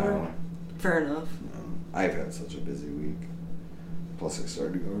takeover? Fair enough. I've had such a busy week. Plus, I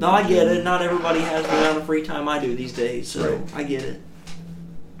started to go. No, I get it. Not everybody has the amount of free time I do these days, so I get it.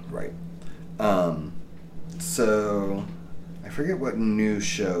 Right. So I forget what new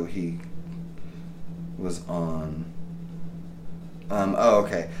show he was on.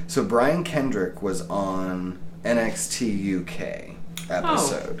 Okay. So Brian Kendrick was on NXT UK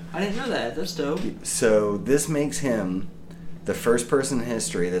episode. Oh, I didn't know that. That's dope. So this makes him the first person in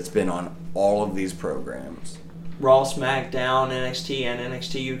history that's been on all of these programs. Raw, SmackDown, NXT, and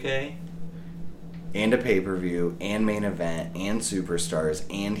NXT UK? And a pay-per-view, and main event, and Superstars,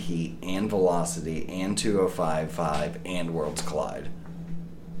 and Heat, and Velocity, and 205.5, and Worlds Collide.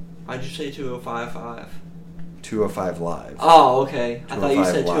 Why'd you say 205.5? 205 Live. Oh, okay. I thought you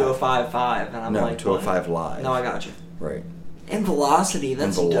said Live. 205.5, and I'm like, 205 what? Live. No, I got you. Right. And Velocity,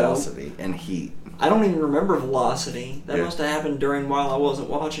 that's and Velocity, dope. and Heat. I don't even remember Velocity. That must have happened during while I wasn't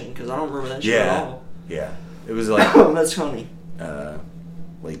watching, because I don't remember that shit at all. Yeah. It was like... That's funny.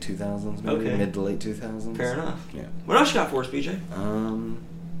 Late 2000s, maybe? Okay. Mid to late 2000s. Fair enough. Yeah. What else you got for us, BJ?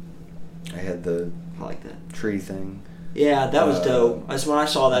 I had the... I like that. Tree thing. Yeah, that was dope. When I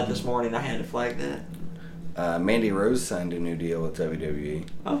saw that this morning, I had to flag that. Mandy Rose signed a new deal with WWE.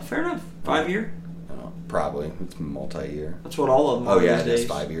 Oh, fair enough. 5 year? Probably. It's multi-year. That's what all of them are. Oh, yeah, these it is days.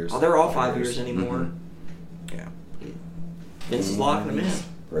 5 years. Oh, they're all 5 years anymore. Mm-hmm. Yeah. Vince is locking them in.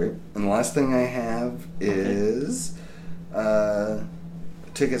 Right. And the last thing I have is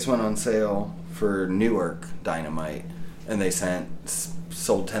tickets went on sale for Newark Dynamite, and they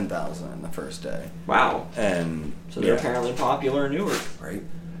sold 10,000 in the first day. Wow. And so they're apparently popular in Newark. Right.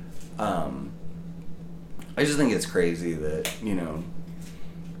 I just think it's crazy that,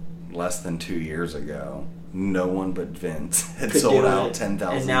 less than 2 years ago, no one but Vince had sold out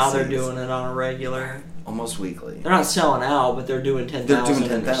 10,000 And now they're seats. doing it on a regular. Almost weekly. They're not selling out, but they're doing 10,000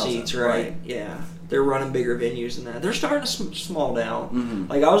 in their seats, right? Right. Yeah. They're running bigger venues than that. They're starting to small down. Mm-hmm.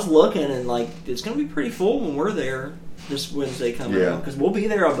 Like, I was looking, and, it's going to be pretty full when we're there this Wednesday coming up. Because we'll be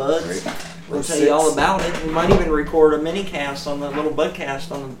there, buds. Right. We'll tell you all about it. We might even record a mini cast on the little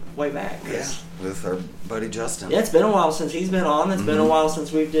Budcast on the way back. Yeah, with our buddy Justin. Yeah, it's been a while since he's been on. It's been a while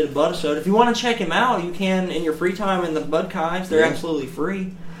since we did a Bud episode. If you want to check him out, you can in your free time in the Budkives. They're absolutely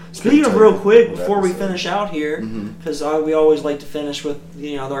free. Speaking of real quick, before we finish out here, because we always like to finish with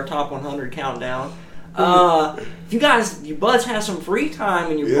our top 100 countdown. If you buds have some free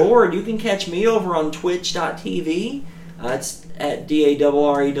time and you're bored, you can catch me over on twitch.tv. It's at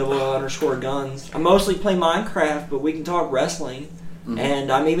DARREWO_guns. I mostly play Minecraft, but we can talk wrestling.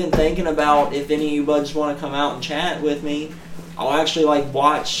 And I'm even thinking about if any of you buds want to come out and chat with me, I'll actually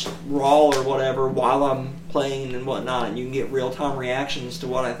watch Raw or whatever while I'm playing and whatnot, and you can get real-time reactions to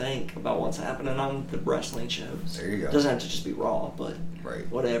what I think about what's happening on the wrestling shows. There you go. It doesn't have to just be Raw, but right.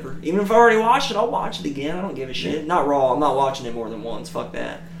 Whatever. Even if I already watched it, I'll watch it again. I don't give a shit. Yeah. Not Raw. I'm not watching it more than once. Fuck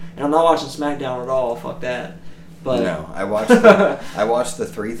that. And I'm not watching SmackDown at all. Fuck that. But no, I watched the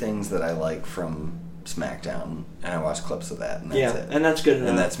 3 things that I like from SmackDown, and I watched clips of that, and that's it. And that's good enough.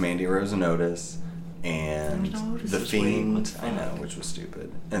 And that's Mandy Rose and Otis, and Otis The was Fiend. weird. I know, which was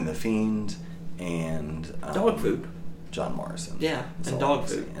stupid. And The Fiend and Dog Food. John Morrison. Yeah, That's and all Dog I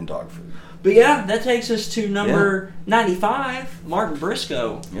can Food. say. And Dog Food. But yeah, that takes us to number 95, Mark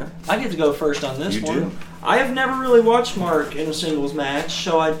Briscoe. Yeah. I get to go first on this You one. do. I have never really watched Mark in a singles match,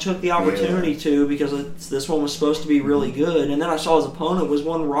 so I took the opportunity to because this one was supposed to be really good. And then I saw his opponent was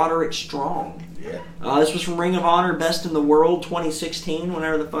one Roderick Strong. Yeah. This was from Ring of Honor Best in the World 2016,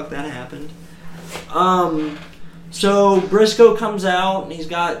 whenever the fuck that happened. So Briscoe comes out, and he's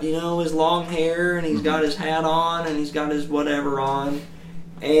got, his long hair, and he's got his hat on, and he's got his whatever on.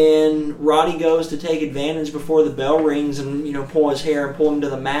 And Roddy goes to take advantage before the bell rings and, pull his hair and pull him to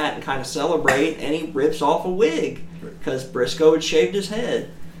the mat and kind of celebrate, and he rips off a wig because Briscoe had shaved his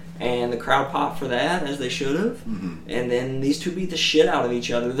head. And the crowd popped for that, as they should have. Mm-hmm. And then these two beat the shit out of each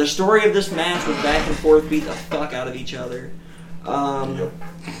other. The story of this match was back and forth, beat the fuck out of each other.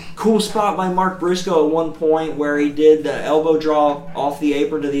 Cool spot by Mark Briscoe at one point where he did the elbow draw off the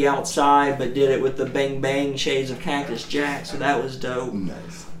apron to the outside, but did it with the Bang Bang Shades of Cactus Jack, so that was dope.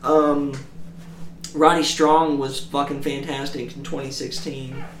 Nice. Roddy Strong was fucking fantastic in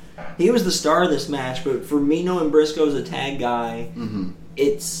 2016. He was the star of this match, but for me knowing Briscoe as a tag guy,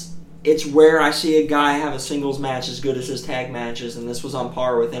 it's rare I see a guy have a singles match as good as his tag matches, and this was on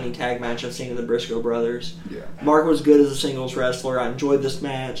par with any tag match I've seen of the Briscoe brothers. Yeah. Mark was good as a singles wrestler. I enjoyed this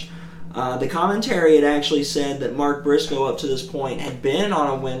match. The commentary had actually said that Mark Briscoe, up to this point, had been on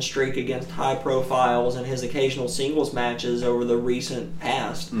a win streak against high profiles in his occasional singles matches over the recent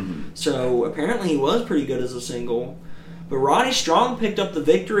past. So apparently he was pretty good as a single. But Roddy Strong picked up the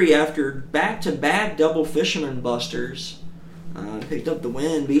victory after back-to-back double fisherman busters. Picked up the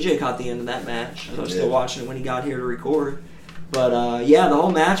win. BJ caught the end of that match. I was still watching it when he got here to record. But the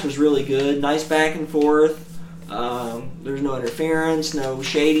whole match was really good. Nice back and forth. There's no interference, no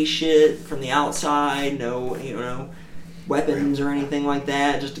shady shit from the outside, no weapons or anything like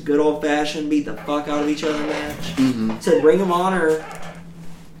that. Just a good old-fashioned beat the fuck out of each other match. Said Ring of Honor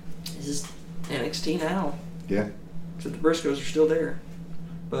is just NXT now. Yeah. Except the Briscoes are still there.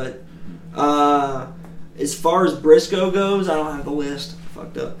 But as far as Briscoe goes, I don't have the list.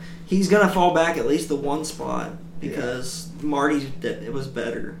 Fucked up. He's going to fall back at least the one spot because Marty's it was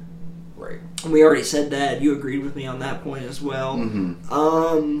better. Right. And we already said that. You agreed with me on that point as well.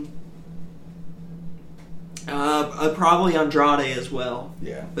 Probably Andrade as well.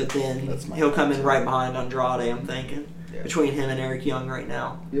 Yeah. But then he'll come in right behind Andrade, I'm thinking. Yeah. Between him and Eric Young right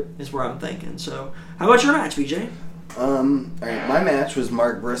now is where I'm thinking. So, how about your match, BJ? All right, my match was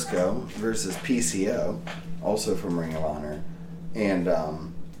Mark Briscoe versus PCO, also from Ring of Honor. And,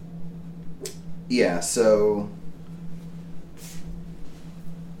 so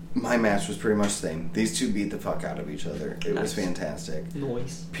my match was pretty much the same. These two beat the fuck out of each other. It was fantastic.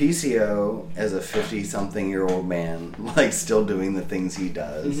 Nice. PCO, as a 50-something-year-old man, still doing the things he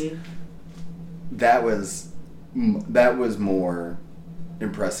does, that was more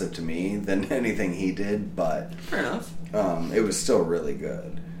impressive to me than anything he did, but fair enough. It was still really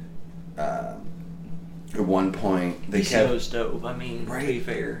good. At one point, they PCO's dope. I mean, right? To be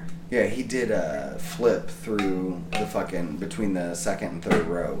fair. Yeah, he did a flip through the fucking between the second and third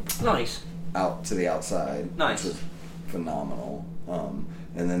rope. Nice. Out to the outside. Nice. Which was phenomenal.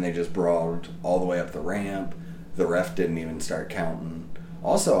 And then they just brawled all the way up the ramp. The ref didn't even start counting.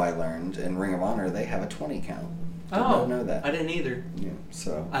 Also, I learned in Ring of Honor they have a 20 count. Did not know that. I didn't either. Yeah,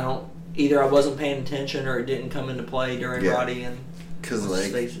 so I wasn't paying attention or it didn't come into play during Roddy and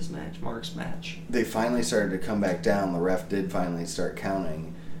Stace's match, Mark's match. They finally started to come back down. The ref did finally start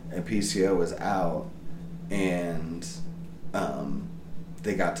counting, and PCO was out, and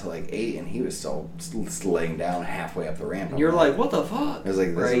they got to like 8, and he was still laying down halfway up the ramp. And you're like, what the fuck? I was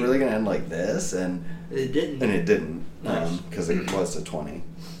like, this is really gonna end like this, and it didn't. And it didn't, Nice. because it was a 20.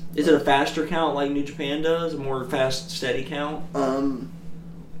 Is it a faster count like New Japan does? A more fast, steady count?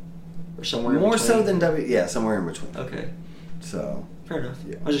 Or somewhere in more between? so than somewhere in between. Okay. So fair enough.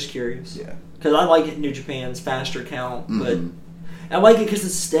 Yeah. I was just curious. Yeah. Because I like New Japan's faster count, but Mhm. I like it because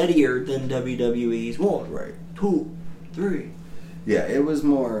it's steadier than WWE's. 1, Right. 2, 3. Yeah, it was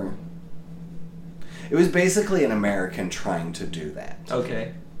more. It was basically an American trying to do that.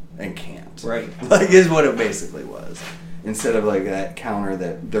 Okay. And can't. Right. Like, is what it basically was. Instead of like that counter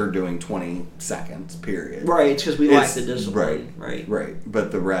that they're doing 20 seconds, period. Right, it's because we lack the discipline. Right. Right.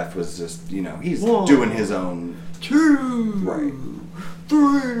 But the ref was just, he's 1, doing his own. 2, Right.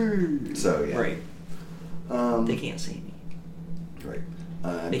 3. So, yeah. Right. They can't see me.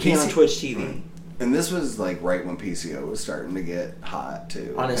 Right. They can't on Twitch TV. Right. And this was like right when PCO was starting to get hot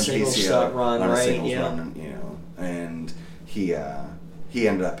too. On a and singles PCO, run, on right? a singles Yeah. run, and he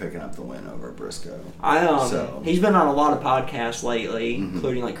ended up picking up the win over Briscoe. He's been on a lot of podcasts lately, Mhm.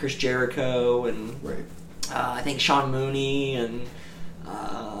 including like Chris Jericho and Right. I think Sean Mooney and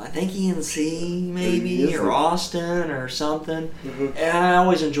I think ENC He maybe is or a- Austin or something. Mhm. And I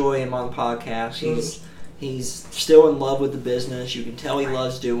always enjoy him on podcasts. He's still in love with the business. You can tell he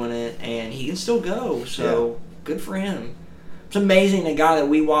loves doing it, and he can still go. So good for him. It's amazing a guy that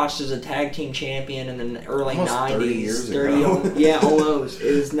we watched as a tag team champion in the early Almost 90s. 30 years ago. Yeah, almost.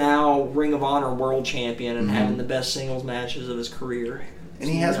 Is now Ring of Honor world champion and Mhm. having the best singles matches of his career. And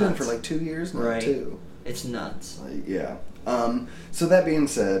he has been for like 2 years now Right. too. It's nuts. Like, yeah. So that being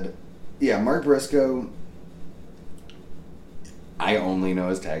said, Mark Briscoe. I only know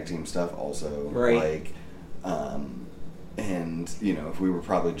his tag team stuff. Also, Right. and if we were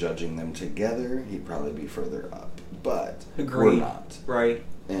probably judging them together, he'd probably be further up. But Agreed. we're not. Right.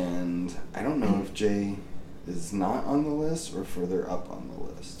 And I don't know if Jay is not on the list or further up on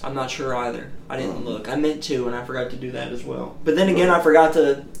the list. I'm not sure either. I didn't Um, look. I meant to, and I forgot to do that as well. But then again, Right. I forgot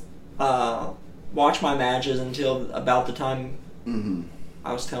to watch my matches until about the time Mm-hmm.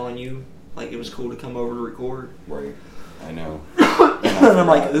 I was telling you, like, it was cool to come over to record. Right. I know. And I'm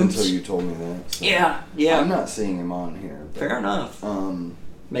like, forgot oops. Until you told me that. So. Yeah. I'm not seeing him on here. But, Fair enough.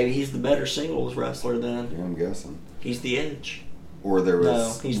 Maybe he's the better singles wrestler then. Yeah, I'm guessing. He's the Edge. Or there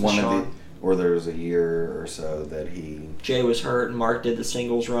was No, he's the Shawn. or there was a year or so that he Jay was hurt and Mark did the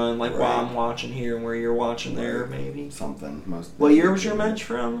singles run, like Right. while I'm watching here and where you're watching there, Right. maybe. something most. What year was your match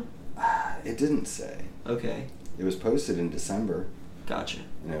from? It didn't say. Okay. It was posted in December, Gotcha.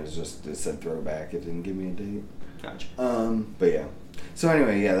 and it said throwback. It didn't give me a date. Gotcha. But yeah. So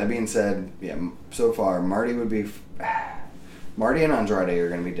anyway, that being said, so far Marty would be. Marty and Andrade are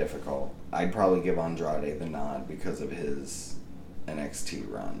going to be difficult. I'd probably give Andrade the nod because of his NXT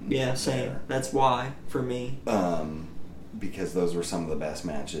run. Yeah, same. there. That's why, for me. Because those were some of the best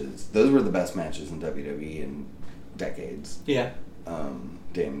matches. Those were the best matches in WWE in decades. Yeah.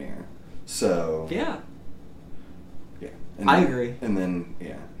 Damn near. So Yeah. yeah. I agree. And then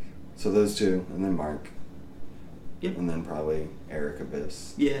so those two, and then Mark. Yep. And then probably Eric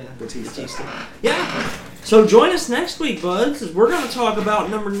Abyss. Yeah. Batista. Yeah. So join us next week, buds, as we're going to talk about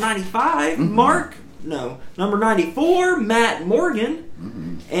number 95, Mhm. number 94, Matt Morgan,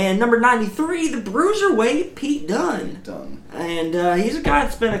 Mm-hmm. and number 93, the Bruiserweight, Pete Dunne. Done. And he's a guy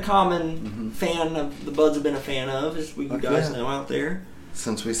that's been a common Mhm. fan of, the buds have been a fan of, as you Okay. guys know out there.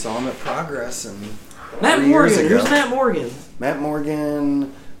 Since we saw him at Progress and Matt 3 years Morgan. ago. Who's Matt Morgan? Matt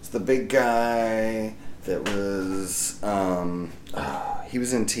Morgan is the big guy that was he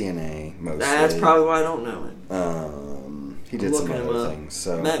was in TNA mostly. That's probably why I don't know it. He did I'm some looking him other up. things.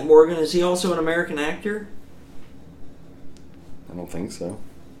 So Matt Morgan, is he also an American actor? I don't think so.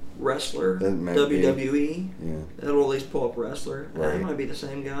 Wrestler? That might WWE? Yeah. That'll at least pull up wrestler. That Right. might be the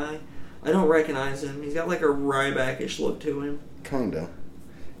same guy. I don't recognize him. He's got like a Ryback-ish look to him. Kinda.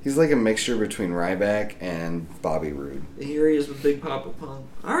 He's like a mixture between Ryback and Bobby Roode. Here he is with Big Papa Pump.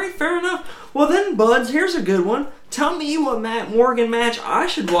 Alright, fair enough. Well then, Buds, here's a good one. Tell me what Matt Morgan match I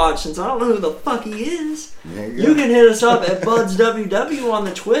should watch since I don't know who the fuck he is. There you You go. can hit us up at BudsWW on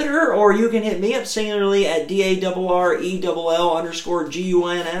the Twitter, or you can hit me up singularly at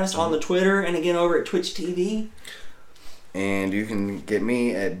DARRELL_GUNS on the Twitter, and again over at Twitch TV. And you can get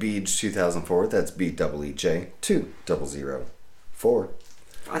me at Beej2004. That's BEEJ2004.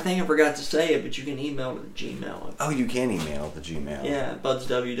 I think I forgot to say it, but you can email to the Gmail. Oh, you can email the Gmail. Yeah,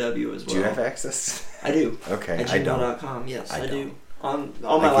 BudsWW as well. Do you have access? I do. Okay, At I don't. gmail.com, yes, I do. don't. On my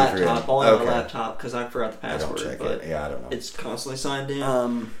I keep laptop, forgetting. only Okay. on my laptop, because I forgot the I password. don't check but it. Yeah, I don't know. It's constantly signed in. I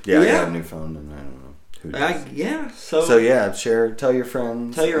Yeah. got a new phone and I don't know who does. So yeah, tell your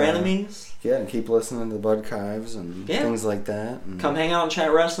friends. tell your enemies. Yeah, and keep listening to the Budkives and Yeah. things like that. And Come hang out and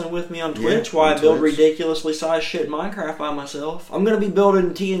chat wrestling with me on Yeah, Twitch while on I build Twitch. ridiculously sized shit in Minecraft by myself. I'm going to be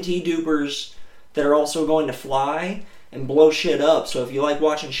building TNT dupers that are also going to fly and blow shit up. So if you like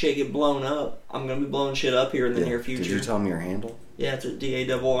watching shit get blown up, I'm going to be blowing shit up here in the Yeah. near future. Did you tell them your handle? Yeah, it's at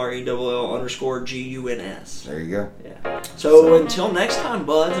DARRELL_GUNS. There you go. Yeah. So until next time,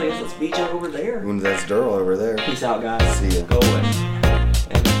 Buds, I guess let's beat you over there. And that's Durl over there. Peace out, guys. See ya. Go away.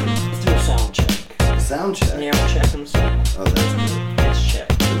 And let's do a sound check. Sound check. Yeah, we'll check them sound. Oh, that's good. It's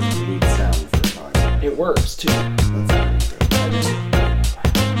checked. That's the unique sound for a podcast. It works too. That's pretty good.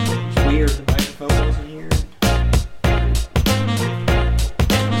 It's weird the microphone wasn't here.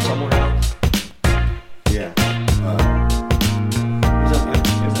 Somewhere else. Yeah. He's up there.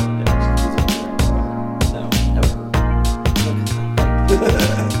 He's up there. No, never.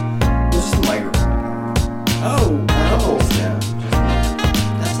 Just the microphone. Oh, Apples, yeah.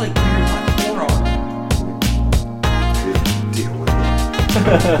 that's like weird my forearm. Just deal with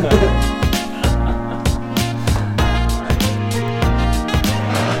it.